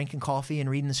sitting around drinking coffee and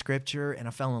reading the scripture. And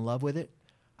I fell in love with it.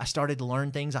 I started to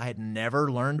learn things I had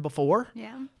never learned before.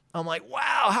 Yeah. I'm like,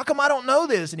 wow, how come I don't know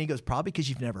this? And he goes, probably because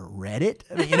you've never read it.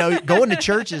 I mean, going to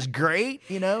church is great,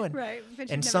 and right, but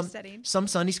you've and never studied. some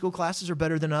Sunday school classes are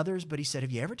better than others. But he said,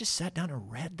 have you ever just sat down and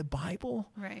read the Bible?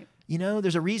 Right.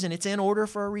 There's a reason. It's in order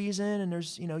for a reason, and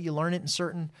there's, you learn it in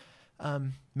certain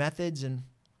methods, and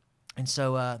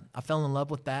so I fell in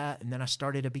love with that, and then I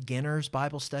started a beginner's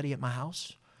Bible study at my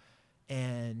house,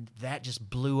 and that just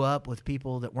blew up with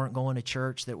people that weren't going to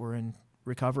church that were in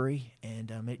recovery,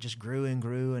 and it just grew and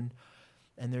grew, and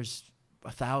there's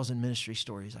 1,000 ministry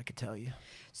stories I could tell you.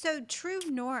 So True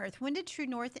North, when did True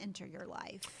North enter your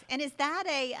life? And is that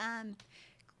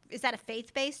a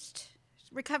faith-based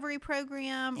recovery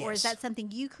program, Yes. or is that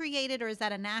something you created, or is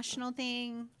that a national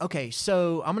thing? Okay,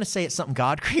 so I'm going to say it's something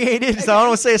God created, so I don't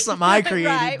want to say it's something I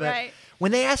created. Right.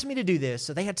 When they asked me to do this,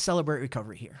 so they had Celebrate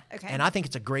Recovery here. Okay. And I think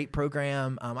it's a great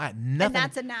program. I had nothing. And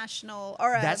that's a national,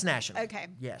 or That's national. Okay.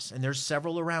 Yes, and there's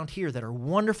several around here that are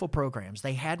wonderful programs.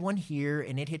 They had one here,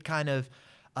 and it had kind of,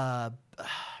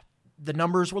 the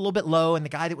numbers were a little bit low, and the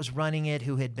guy that was running it,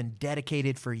 who had been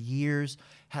dedicated for years,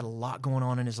 had a lot going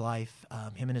on in his life.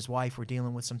 Him and his wife were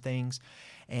dealing with some things,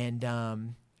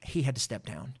 and he had to step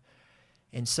down.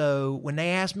 And so when they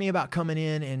asked me about coming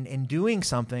in and doing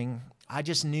something, I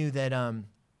just knew that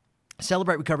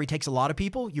Celebrate Recovery takes a lot of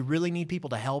people. You really need people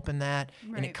to help in that.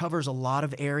 Right. And it covers a lot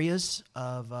of areas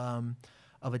of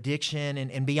addiction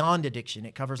and beyond addiction.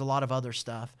 It covers a lot of other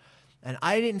stuff. And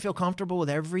I didn't feel comfortable with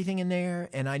everything in there.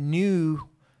 And I knew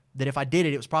that if I did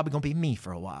it, it was probably going to be me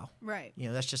for a while. Right.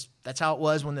 That's how it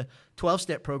was when the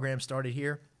 12-step program started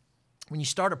here. When you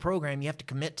start a program, you have to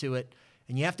commit to it,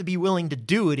 and you have to be willing to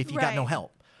do it if you got no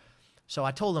help. So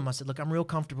I told them, I said, look, I'm real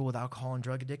comfortable with alcohol and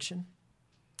drug addiction.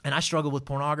 And I struggled with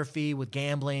pornography, with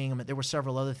gambling. I mean, there were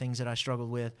several other things that I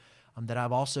struggled with that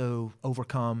I've also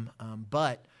overcome.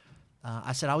 But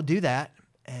I said, I would do that.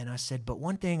 And I said, but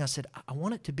one thing, I said, I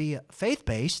want it to be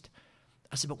faith-based.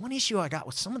 I said, but one issue I got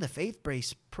with some of the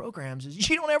faith-based programs is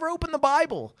you don't ever open the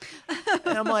Bible.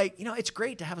 And I'm like, it's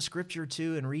great to have a scripture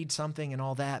too and read something and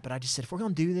all that. But I just said, if we're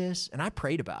going to do this, and I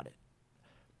prayed about it.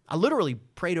 I literally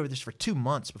prayed over this for 2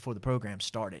 months before the program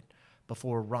started,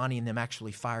 before Ronnie and them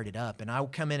actually fired it up. And I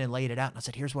would come in and laid it out, and I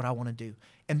said, here's what I want to do.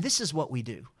 And this is what we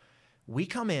do. We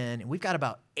come in, and we've got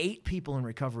about 8 people in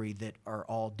recovery that are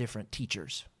all different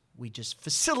teachers. We just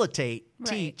facilitate,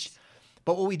 teach.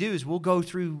 But what we do is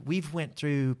we've went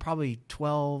through probably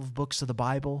 12 books of the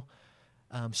Bible,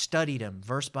 studied them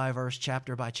verse by verse,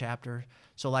 chapter by chapter.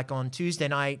 So like on Tuesday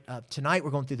night, tonight we're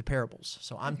going through the parables.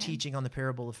 So I'm teaching on the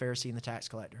parable of the Pharisee and the tax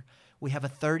collector. We have a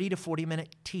 30 to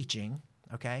 40-minute teaching,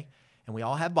 okay? And we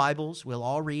all have Bibles. We'll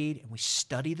all read, and we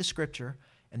study the scripture.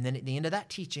 And then at the end of that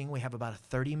teaching, we have about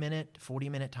a 30-minute,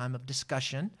 40-minute time of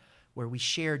discussion where we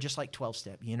share just like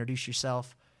 12-step. You introduce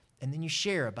yourself, and then you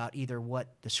share about either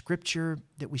what the scripture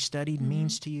that we studied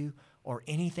means to you, or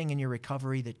anything in your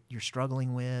recovery that you're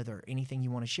struggling with, or anything you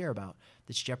want to share about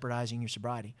that's jeopardizing your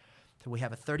sobriety. So we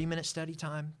have a 30-minute study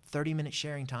time, 30-minute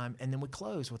sharing time, and then we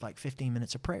close with like 15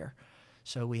 minutes of prayer.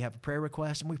 So we have a prayer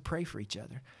request, and we pray for each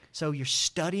other. So you're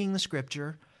studying the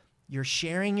scripture, you're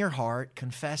sharing your heart,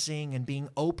 confessing and being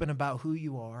open about who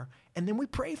you are, and then we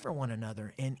pray for one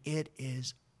another, and it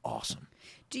is awesome.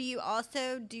 Do you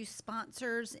also do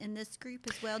sponsors in this group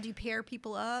as well? Do you pair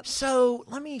people up? So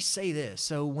let me say this.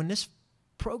 So when this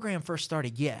program first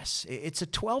started, yes, it's a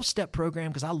 12-step program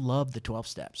because I love the 12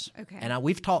 steps. Okay. And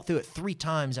we've taught through it 3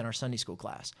 times in our Sunday school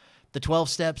class. The 12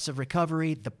 steps of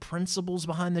recovery, the principles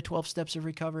behind the 12 steps of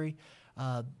recovery.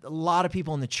 A lot of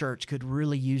people in the church could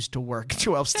really use to work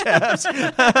 12 steps.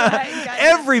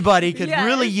 Everybody could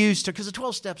really use to, because the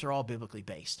 12 steps are all biblically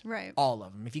based. Right. All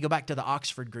of them. If you go back to the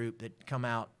Oxford group that come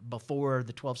out before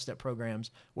the 12-step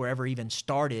programs were ever even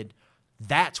started,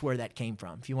 that's where that came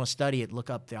from. If you want to study it,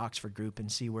 look up the Oxford group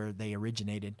and see where they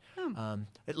originated.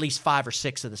 At least 5 or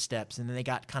 6 of the steps, and then they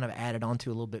got kind of added onto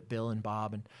a little bit, Bill and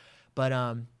Bob.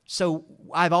 So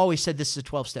I've always said this is a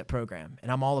 12-step program, and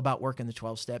I'm all about working the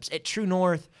 12 steps. At True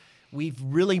North, we've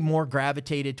really more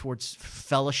gravitated towards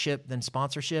fellowship than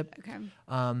sponsorship. Okay.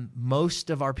 Most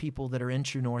of our people that are in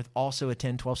True North also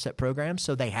attend 12-step programs,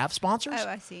 so they have sponsors. Oh,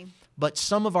 I see. But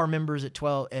some of our members at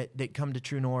that come to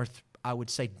True North, I would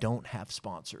say, don't have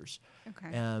sponsors.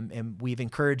 Okay. And we've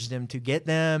encouraged them to get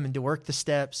them and to work the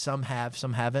steps. Some have,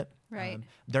 some haven't. Right.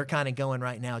 They're kind of going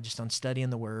right now just on studying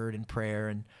the Word and prayer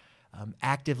and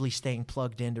actively staying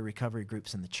plugged into recovery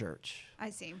groups in the church. I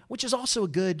see. Which is also a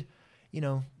good,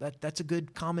 that's a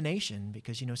good combination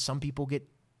because, some people get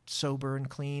sober and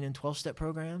clean in 12-step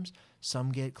programs.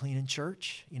 Some get clean in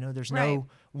church. There's no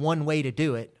one way to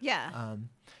do it. Yeah.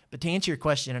 But to answer your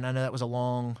question, and I know that was a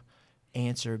long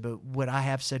answer. But what I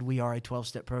have said, we are a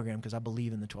 12-step program because I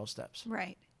believe in the 12 steps.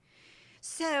 Right.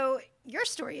 So your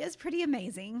story is pretty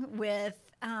amazing with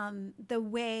the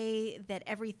way that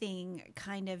everything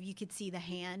kind of, you could see the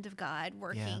hand of God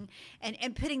working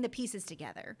and putting the pieces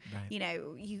together. Right. You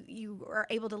know, you are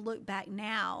able to look back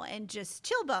now and just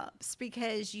chill bumps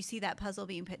because you see that puzzle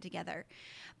being put together.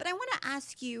 But I want to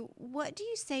ask you, what do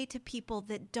you say to people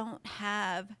that don't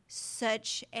have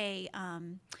such a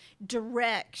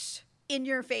direct, in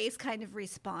your face kind of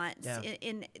response?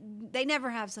 In they never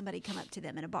have somebody come up to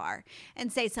them in a bar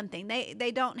and say something.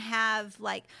 They don't have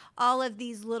like all of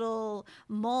these little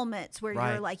moments where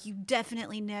you're like, you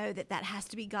definitely know that has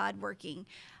to be God working.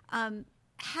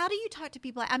 How do you talk to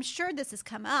people? I'm sure this has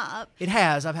come up. It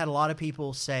has. I've had a lot of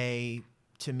people say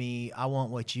to me, I want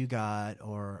what you got,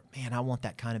 or man, I want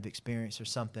that kind of experience or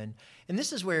something. And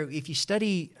this is where, if you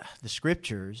study the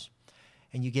scriptures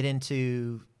and you get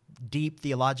into deep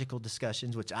theological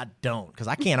discussions, which I don't, because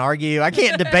I can't argue, I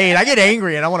can't debate, I get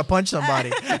angry and I want to punch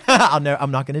somebody. I'm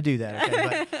not going to do that.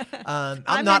 Okay? But,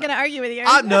 I'm not going to argue with you.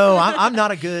 I'm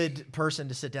not a good person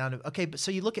to sit down to. Okay, but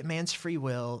so you look at man's free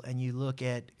will and you look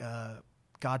at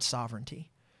God's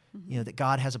sovereignty. You know, that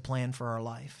God has a plan for our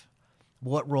life.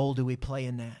 What role do we play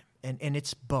in that? And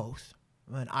it's both.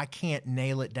 I mean, I can't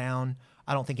nail it down.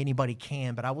 I don't think anybody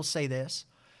can, but I will say this.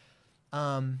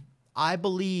 I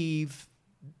believe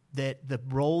that the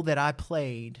role that I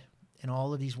played in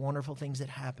all of these wonderful things that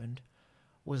happened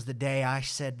was the day I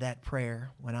said that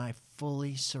prayer, when I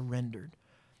fully surrendered.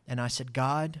 And I said,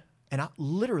 God, and I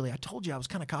told you I was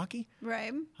kind of cocky.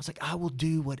 Right. I was like, I will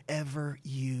do whatever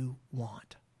you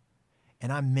want.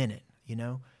 And I meant it, you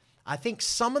know. I think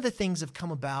some of the things have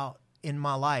come about in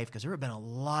my life, because there have been a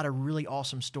lot of really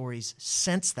awesome stories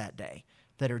since that day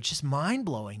that are just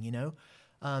mind-blowing, you know.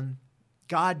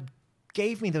 God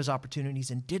gave me those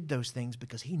opportunities and did those things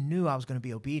because he knew I was going to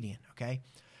be obedient, okay?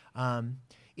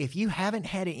 If you haven't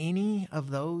had any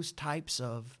of those types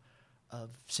of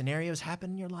scenarios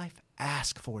happen in your life,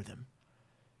 ask for them.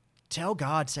 Tell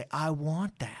God, say, I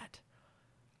want that.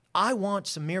 I want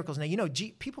some miracles. Now, you know,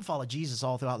 people follow Jesus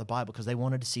all throughout the Bible because they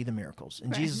wanted to see the miracles.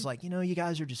 And Jesus is like, you know, you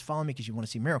guys are just following me because you want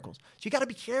to see miracles. So you got to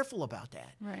be careful about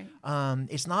that. Right.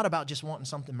 It's not about just wanting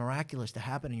something miraculous to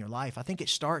happen in your life. I think it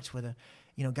starts with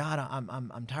God,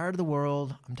 I'm tired of the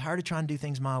world. I'm tired of trying to do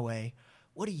things my way.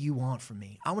 What do you want from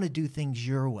me? I want to do things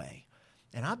your way.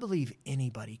 And I believe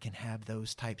anybody can have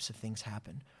those types of things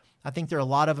happen. I think there are a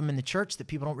lot of them in the church that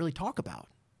people don't really talk about,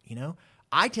 you know.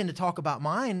 I tend to talk about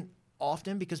mine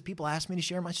often because people ask me to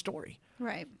share my story.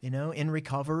 Right. You know, in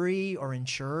recovery or in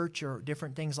church or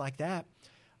different things like that.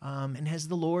 And has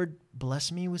the Lord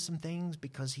blessed me with some things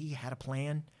because he had a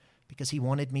plan, because he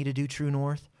wanted me to do True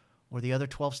North or the other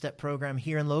 12-step program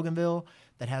here in Loganville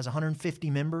that has 150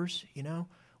 members, you know,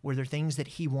 were there things that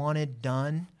he wanted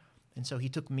done. And so he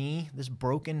took me, this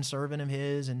broken servant of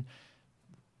his, and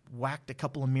whacked a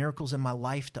couple of miracles in my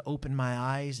life to open my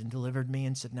eyes and delivered me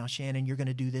and said, now, Shannon, you're going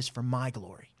to do this for my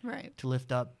glory. Right. To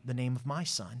lift up the name of my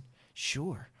son.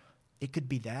 Sure. It could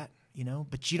be that, you know,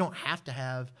 but you don't have to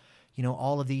have, you know,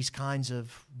 all of these kinds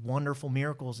of wonderful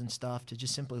miracles and stuff to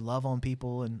just simply love on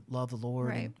people and love the Lord.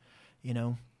 Right. And, you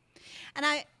know. And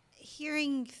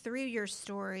hearing through your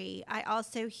story, I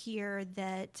also hear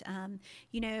that,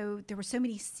 you know, there were so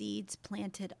many seeds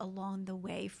planted along the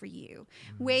way for you,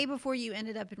 way before you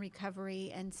ended up in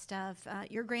recovery and stuff.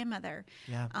 Your grandmother.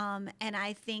 Yeah. And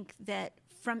I think that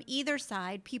from either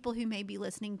side, people who may be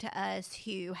listening to us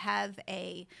who have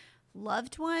a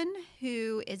loved one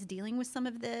who is dealing with some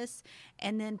of this,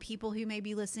 and then people who may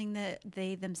be listening that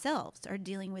they themselves are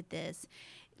dealing with this.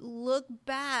 Look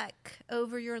back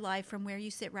over your life from where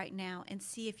you sit right now and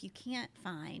see if you can't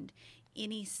find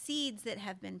any seeds that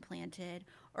have been planted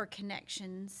or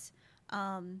connections.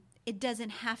 It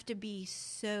doesn't have to be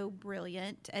so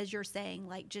brilliant, as you're saying,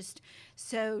 like just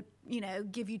so, you know,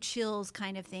 give you chills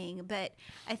kind of thing. But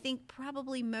I think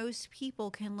probably most people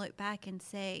can look back and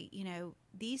say, you know,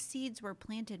 these seeds were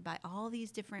planted by all these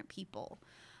different people.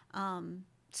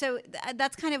 So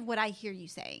that's kind of what I hear you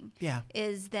saying. Yeah.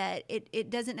 Is that it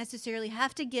doesn't necessarily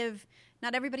have to give,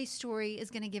 not everybody's story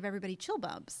is going to give everybody chill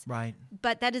bumps. Right.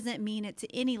 But that doesn't mean it's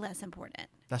any less important.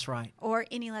 That's right. Or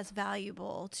any less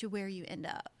valuable to where you end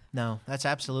up. No, that's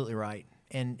absolutely right.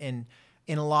 And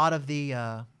in a lot of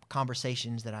the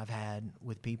conversations that I've had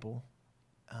with people,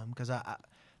 because I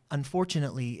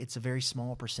unfortunately, it's a very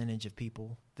small percentage of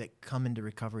people that come into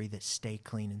recovery that stay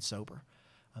clean and sober.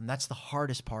 That's the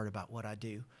hardest part about what I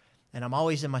do. And I'm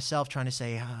always in myself trying to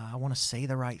say, I want to say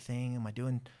the right thing. I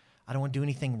don't want to do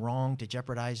anything wrong to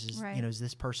jeopardize, right. you know, as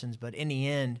this person's. But in the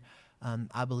end,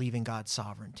 I believe in God's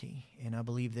sovereignty, and I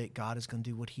believe that God is going to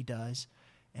do what he does.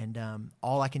 And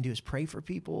all I can do is pray for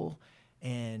people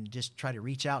and just try to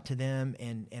reach out to them.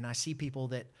 And I see people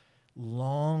that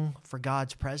long for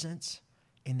God's presence,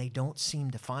 and they don't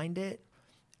seem to find it.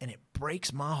 And it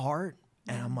breaks my heart.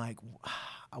 And I'm like,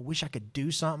 I wish I could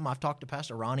do something. I've talked to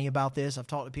Pastor Ronnie about this. I've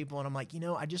talked to people, and I'm like,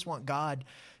 I just want God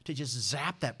to just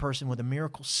zap that person with a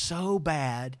miracle so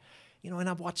bad. And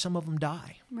I've watched some of them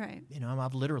die. Right.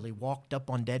 I've literally walked up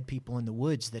on dead people in the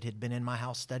woods that had been in my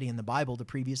house studying the Bible the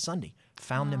previous Sunday,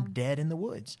 found them dead in the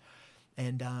woods.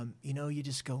 And, you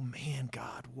just go, man,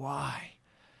 God, why?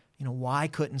 Why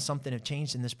couldn't something have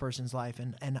changed in this person's life?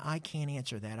 And I can't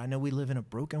answer that. I know we live in a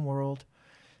broken world,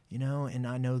 and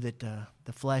I know that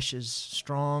the flesh is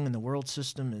strong and the world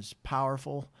system is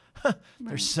powerful.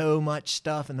 There's so much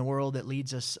stuff in the world that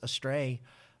leads us astray.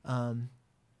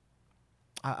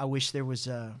 I wish there was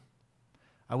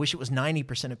I wish it was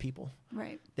 90% of people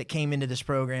that came into this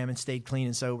program and stayed clean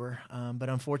and sober. But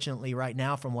unfortunately, right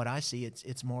now, from what I see,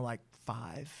 it's more like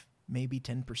 5, maybe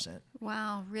 10%.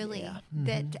 Wow, really? Yeah.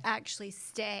 That actually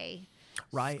stay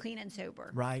clean and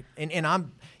sober. Right. And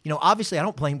I'm, obviously I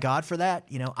don't blame God for that.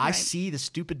 I see the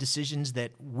stupid decisions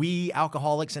that we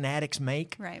alcoholics and addicts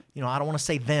make. Right. I don't want to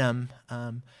say them,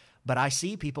 but I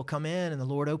see people come in and the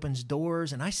Lord opens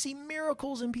doors, and I see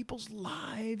miracles in people's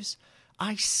lives.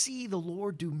 I see the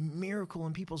Lord do miracle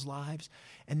in people's lives,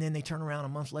 and then they turn around a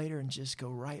month later and just go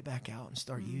right back out and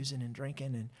start using and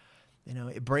drinking. And,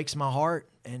 it breaks my heart,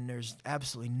 and there's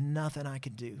absolutely nothing I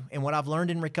could do. And what I've learned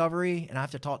in recovery, and I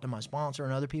have to talk to my sponsor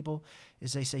and other people,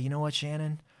 is they say, you know what,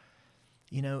 Shannon,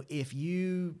 if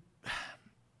you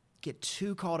get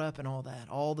too caught up in all that,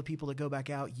 all the people that go back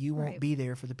out, you won't be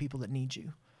there for the people that need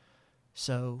you.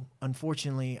 So,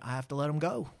 unfortunately, I have to let them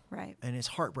go. Right. And it's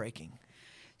heartbreaking.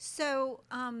 So,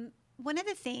 one of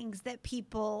the things that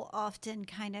people often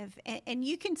kind of, and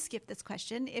you can skip this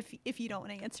question if you don't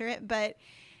want to answer it, but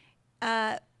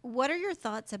what are your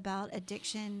thoughts about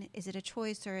addiction? Is it a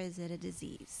choice or is it a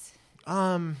disease?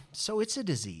 So it's a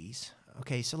disease.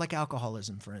 Okay, so like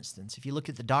alcoholism, for instance. If you look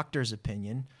at the doctor's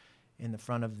opinion in the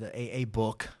front of the AA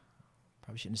book,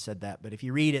 probably shouldn't have said that, but if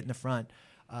you read it in the front,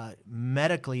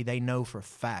 medically, they know for a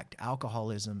fact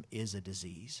alcoholism is a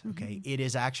disease. Okay, It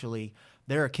is actually,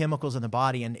 there are chemicals in the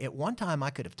body, and at one time I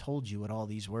could have told you what all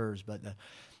these words, but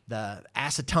the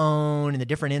acetone and the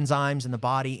different enzymes in the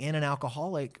body in an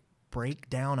alcoholic break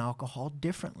down alcohol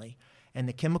differently, and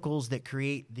the chemicals that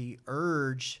create the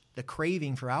urge, the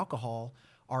craving for alcohol,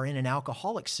 are in an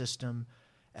alcoholic system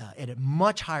at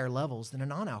much higher levels than a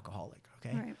non-alcoholic.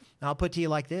 Okay, Now I'll put to you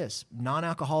like this: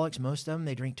 non-alcoholics, most of them,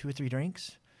 they drink 2 or 3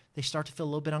 drinks. They start to feel a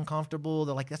little bit uncomfortable.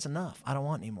 They're like, that's enough. I don't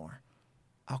want any more.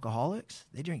 Alcoholics,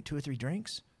 they drink 2 or 3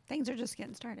 drinks. Things are just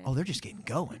getting started. Oh, they're just getting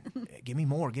going. Give me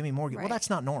more. Give me more. Well, that's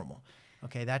not normal.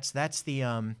 Okay, that's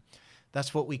the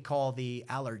that's what we call the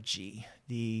allergy,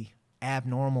 the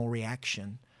abnormal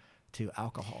reaction to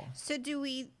alcohol. So do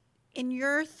we, in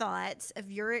your thoughts of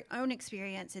your own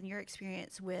experience and your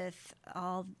experience with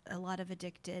a lot of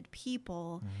addicted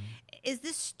people, is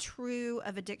this true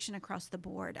of addiction across the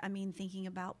board? I mean, thinking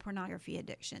about pornography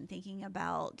addiction, thinking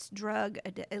about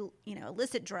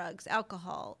illicit drugs,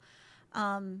 alcohol.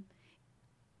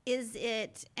 Is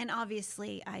it, and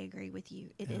obviously I agree with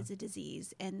you, it is a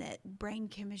disease, and that brain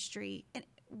chemistry, and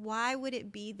why would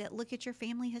it be that, look at your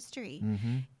family history,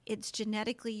 it's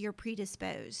genetically you're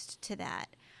predisposed to that.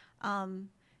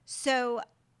 So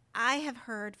I have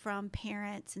heard from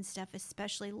parents and stuff,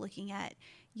 especially looking at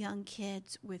young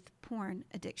kids with porn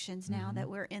addictions now that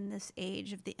we're in this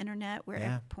age of the internet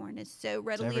where porn is so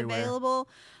readily available,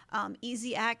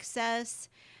 easy access.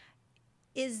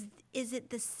 Is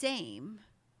it the same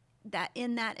that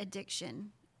in that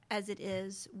addiction as it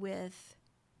is with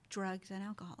drugs and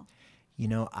alcohol?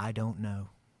 I don't know.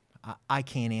 I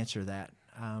can't answer that.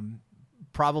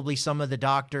 Probably some of the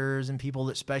doctors and people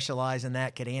that specialize in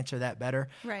that could answer that better.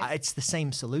 Right. It's the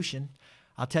same solution.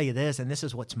 I'll tell you this, and this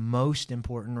is what's most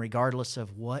important, regardless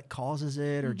of what causes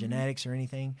it or genetics or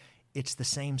anything. It's the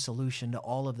same solution to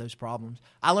all of those problems.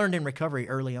 I learned in recovery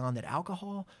early on that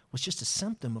alcohol was just a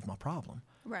symptom of my problem.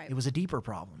 Right. It was a deeper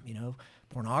problem.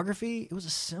 Pornography, it was a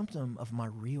symptom of my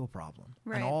real problem.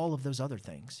 Right. And all of those other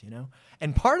things,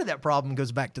 And part of that problem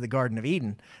goes back to the Garden of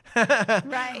Eden.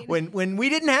 Right. When we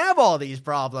didn't have all these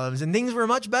problems and things were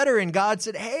much better, and God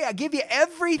said, hey, I give you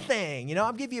everything.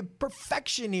 I'll give you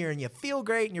perfection here, and you feel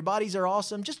great and your bodies are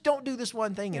awesome. Just don't do this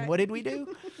one thing. And what did we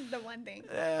do? The one thing.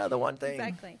 Yeah, the one thing.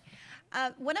 Exactly.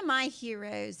 One of my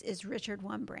heroes is Richard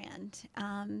Wurmbrand,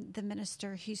 the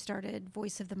minister who started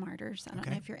Voice of the Martyrs. I don't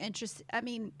know if you're interested. I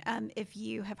mean, if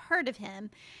you have heard of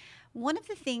him. one of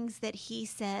the things that he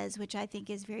says, which I think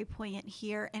is very poignant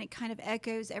here, and it kind of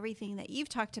echoes everything that you've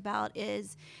talked about,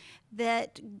 is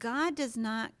that God does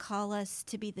not call us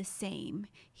to be the same.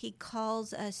 He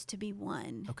calls us to be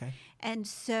one. Okay. And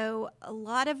so a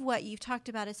lot of what you've talked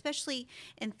about, especially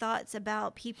in thoughts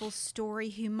about people's story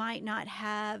who might not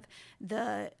have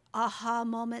the aha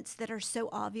moments that are so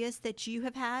obvious that you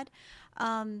have had,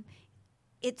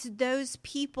 it's those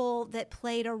people that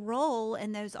played a role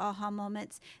in those aha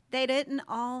moments. They didn't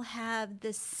all have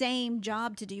the same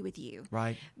job to do with you.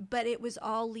 Right. But it was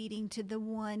all leading to the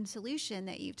one solution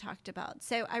that you've talked about.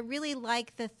 So I really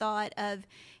like the thought of,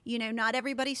 not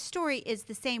everybody's story is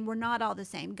the same. We're not all the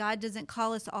same. God doesn't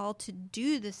call us all to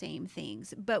do the same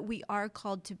things, but we are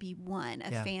called to be one,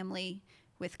 a family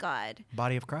with God.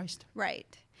 Body of Christ.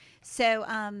 Right. So,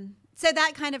 so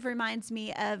that kind of reminds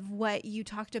me of what you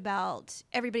talked about.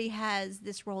 Everybody has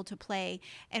this role to play,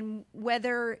 and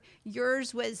whether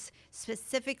yours was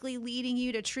specifically leading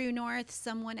you to true north,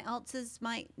 someone else's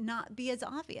might not be as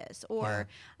obvious, or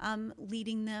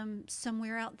leading them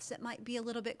somewhere else that might be a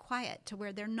little bit quiet to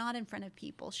where they're not in front of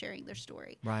people sharing their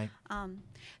story. Right.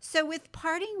 So with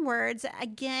parting words,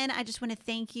 again, I just want to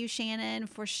thank you, Shannon,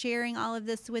 for sharing all of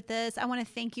this with us. I want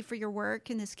to thank you for your work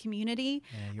in this community.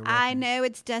 Yeah, you're welcome. I know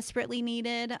it's desperately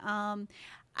needed.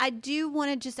 I do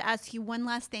want to just ask you one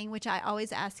last thing, which I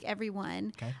always ask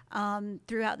everyone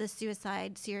throughout this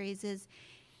suicide series, is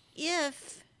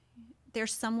if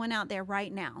there's someone out there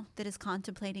right now that is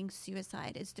contemplating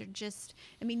suicide, is there just,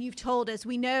 you've told us,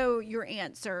 we know your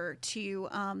answer to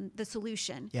the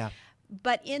solution. Yeah.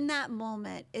 But in that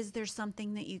moment, is there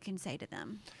something that you can say to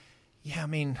them? Yeah,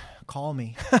 call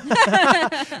me.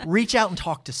 Reach out and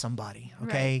talk to somebody,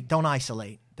 okay? Right. Don't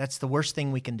isolate. That's the worst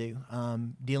thing we can do.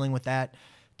 Dealing with that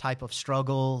type of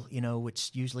struggle,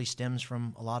 which usually stems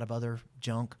from a lot of other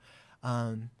junk,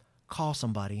 call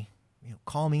somebody.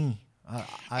 Call me.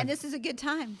 And this is a good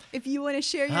time. If you want to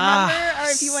share your number, or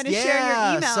if you want to share your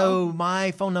email. So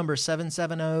my phone number is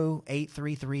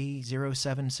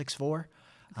 770-833-0764.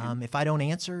 If I don't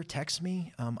answer, text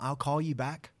me. I'll call you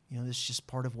back. This is just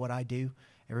part of what I do.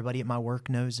 Everybody at my work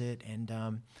knows it.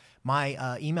 And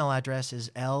my email address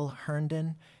is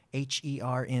lherndon,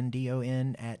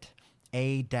 HERNDON, at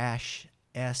a-s.com.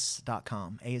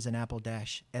 A is in apple,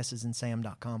 S is in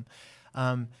Sam.com.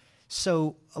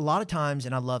 So a lot of times,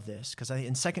 and I love this, because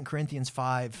in 2 Corinthians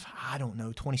 5,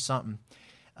 20-something,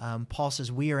 Paul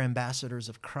says, we are ambassadors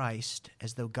of Christ,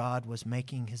 as though God was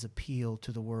making his appeal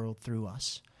to the world through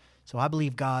us. So I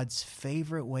believe God's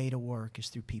favorite way to work is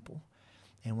through people.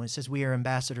 And when it says we are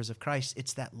ambassadors of Christ,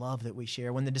 it's that love that we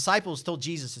share. When the disciples told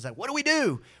Jesus, it's like, what do we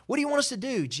do? What do you want us to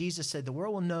do? Jesus said, the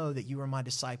world will know that you are my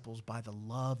disciples by the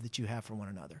love that you have for one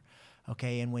another.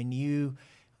 Okay, and when you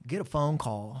get a phone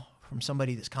call from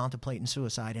somebody that's contemplating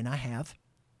suicide, and I have,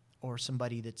 or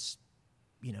somebody that's,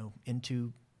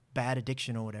 into bad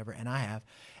addiction or whatever, and I have,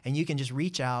 and you can just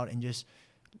reach out and just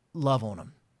love on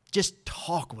them. Just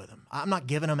talk with them. I'm not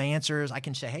giving them answers. I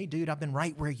can say, hey, dude, I've been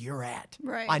right where you're at.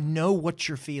 Right. I know what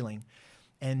you're feeling.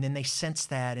 And then they sense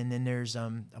that, and then there's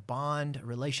a bond, a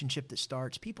relationship that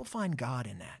starts. People find God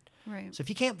in that. Right. So if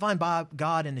you can't find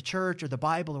God in the church or the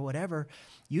Bible or whatever,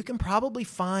 you can probably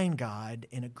find God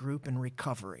in a group in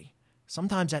recovery.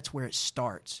 Sometimes that's where it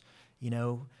starts.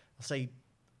 I'll say,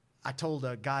 I told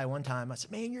a guy one time, I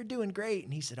said, man, you're doing great.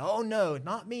 And he said, oh, no,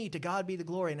 not me. To God be the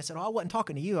glory. And I said, I wasn't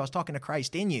talking to you. I was talking to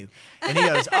Christ in you. And he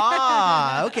goes,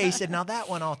 okay. He said, now that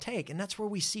one I'll take. And that's where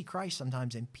we see Christ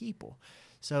sometimes in people.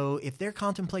 So if they're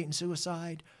contemplating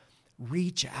suicide,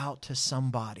 reach out to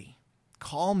somebody.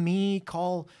 Call me,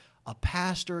 call a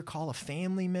pastor, call a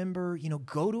family member,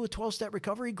 go to a 12-step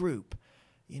recovery group,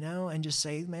 and just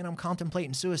say, man, I'm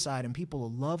contemplating suicide, and people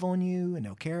will love on you and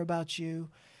they'll care about you.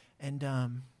 And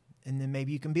then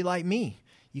maybe you can be like me.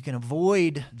 You can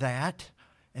avoid that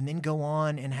and then go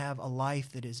on and have a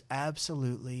life that is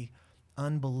absolutely,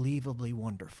 unbelievably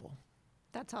wonderful.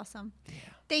 That's awesome. Yeah.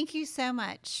 Thank you so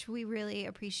much. We really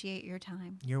appreciate your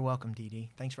time. You're welcome, Dee Dee.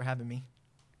 Thanks for having me.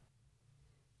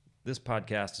 This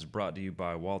podcast is brought to you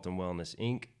by Walton Wellness,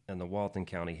 Inc. and the Walton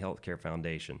County Healthcare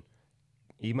Foundation.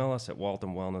 Email us at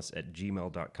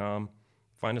waltonwellness@gmail.com.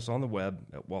 Find us on the web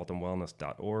at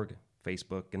waltonwellness.org,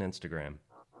 Facebook, and Instagram.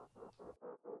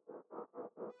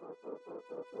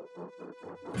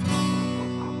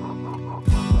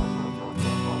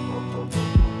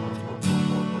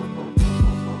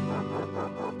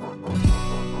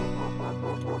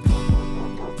 Thank you.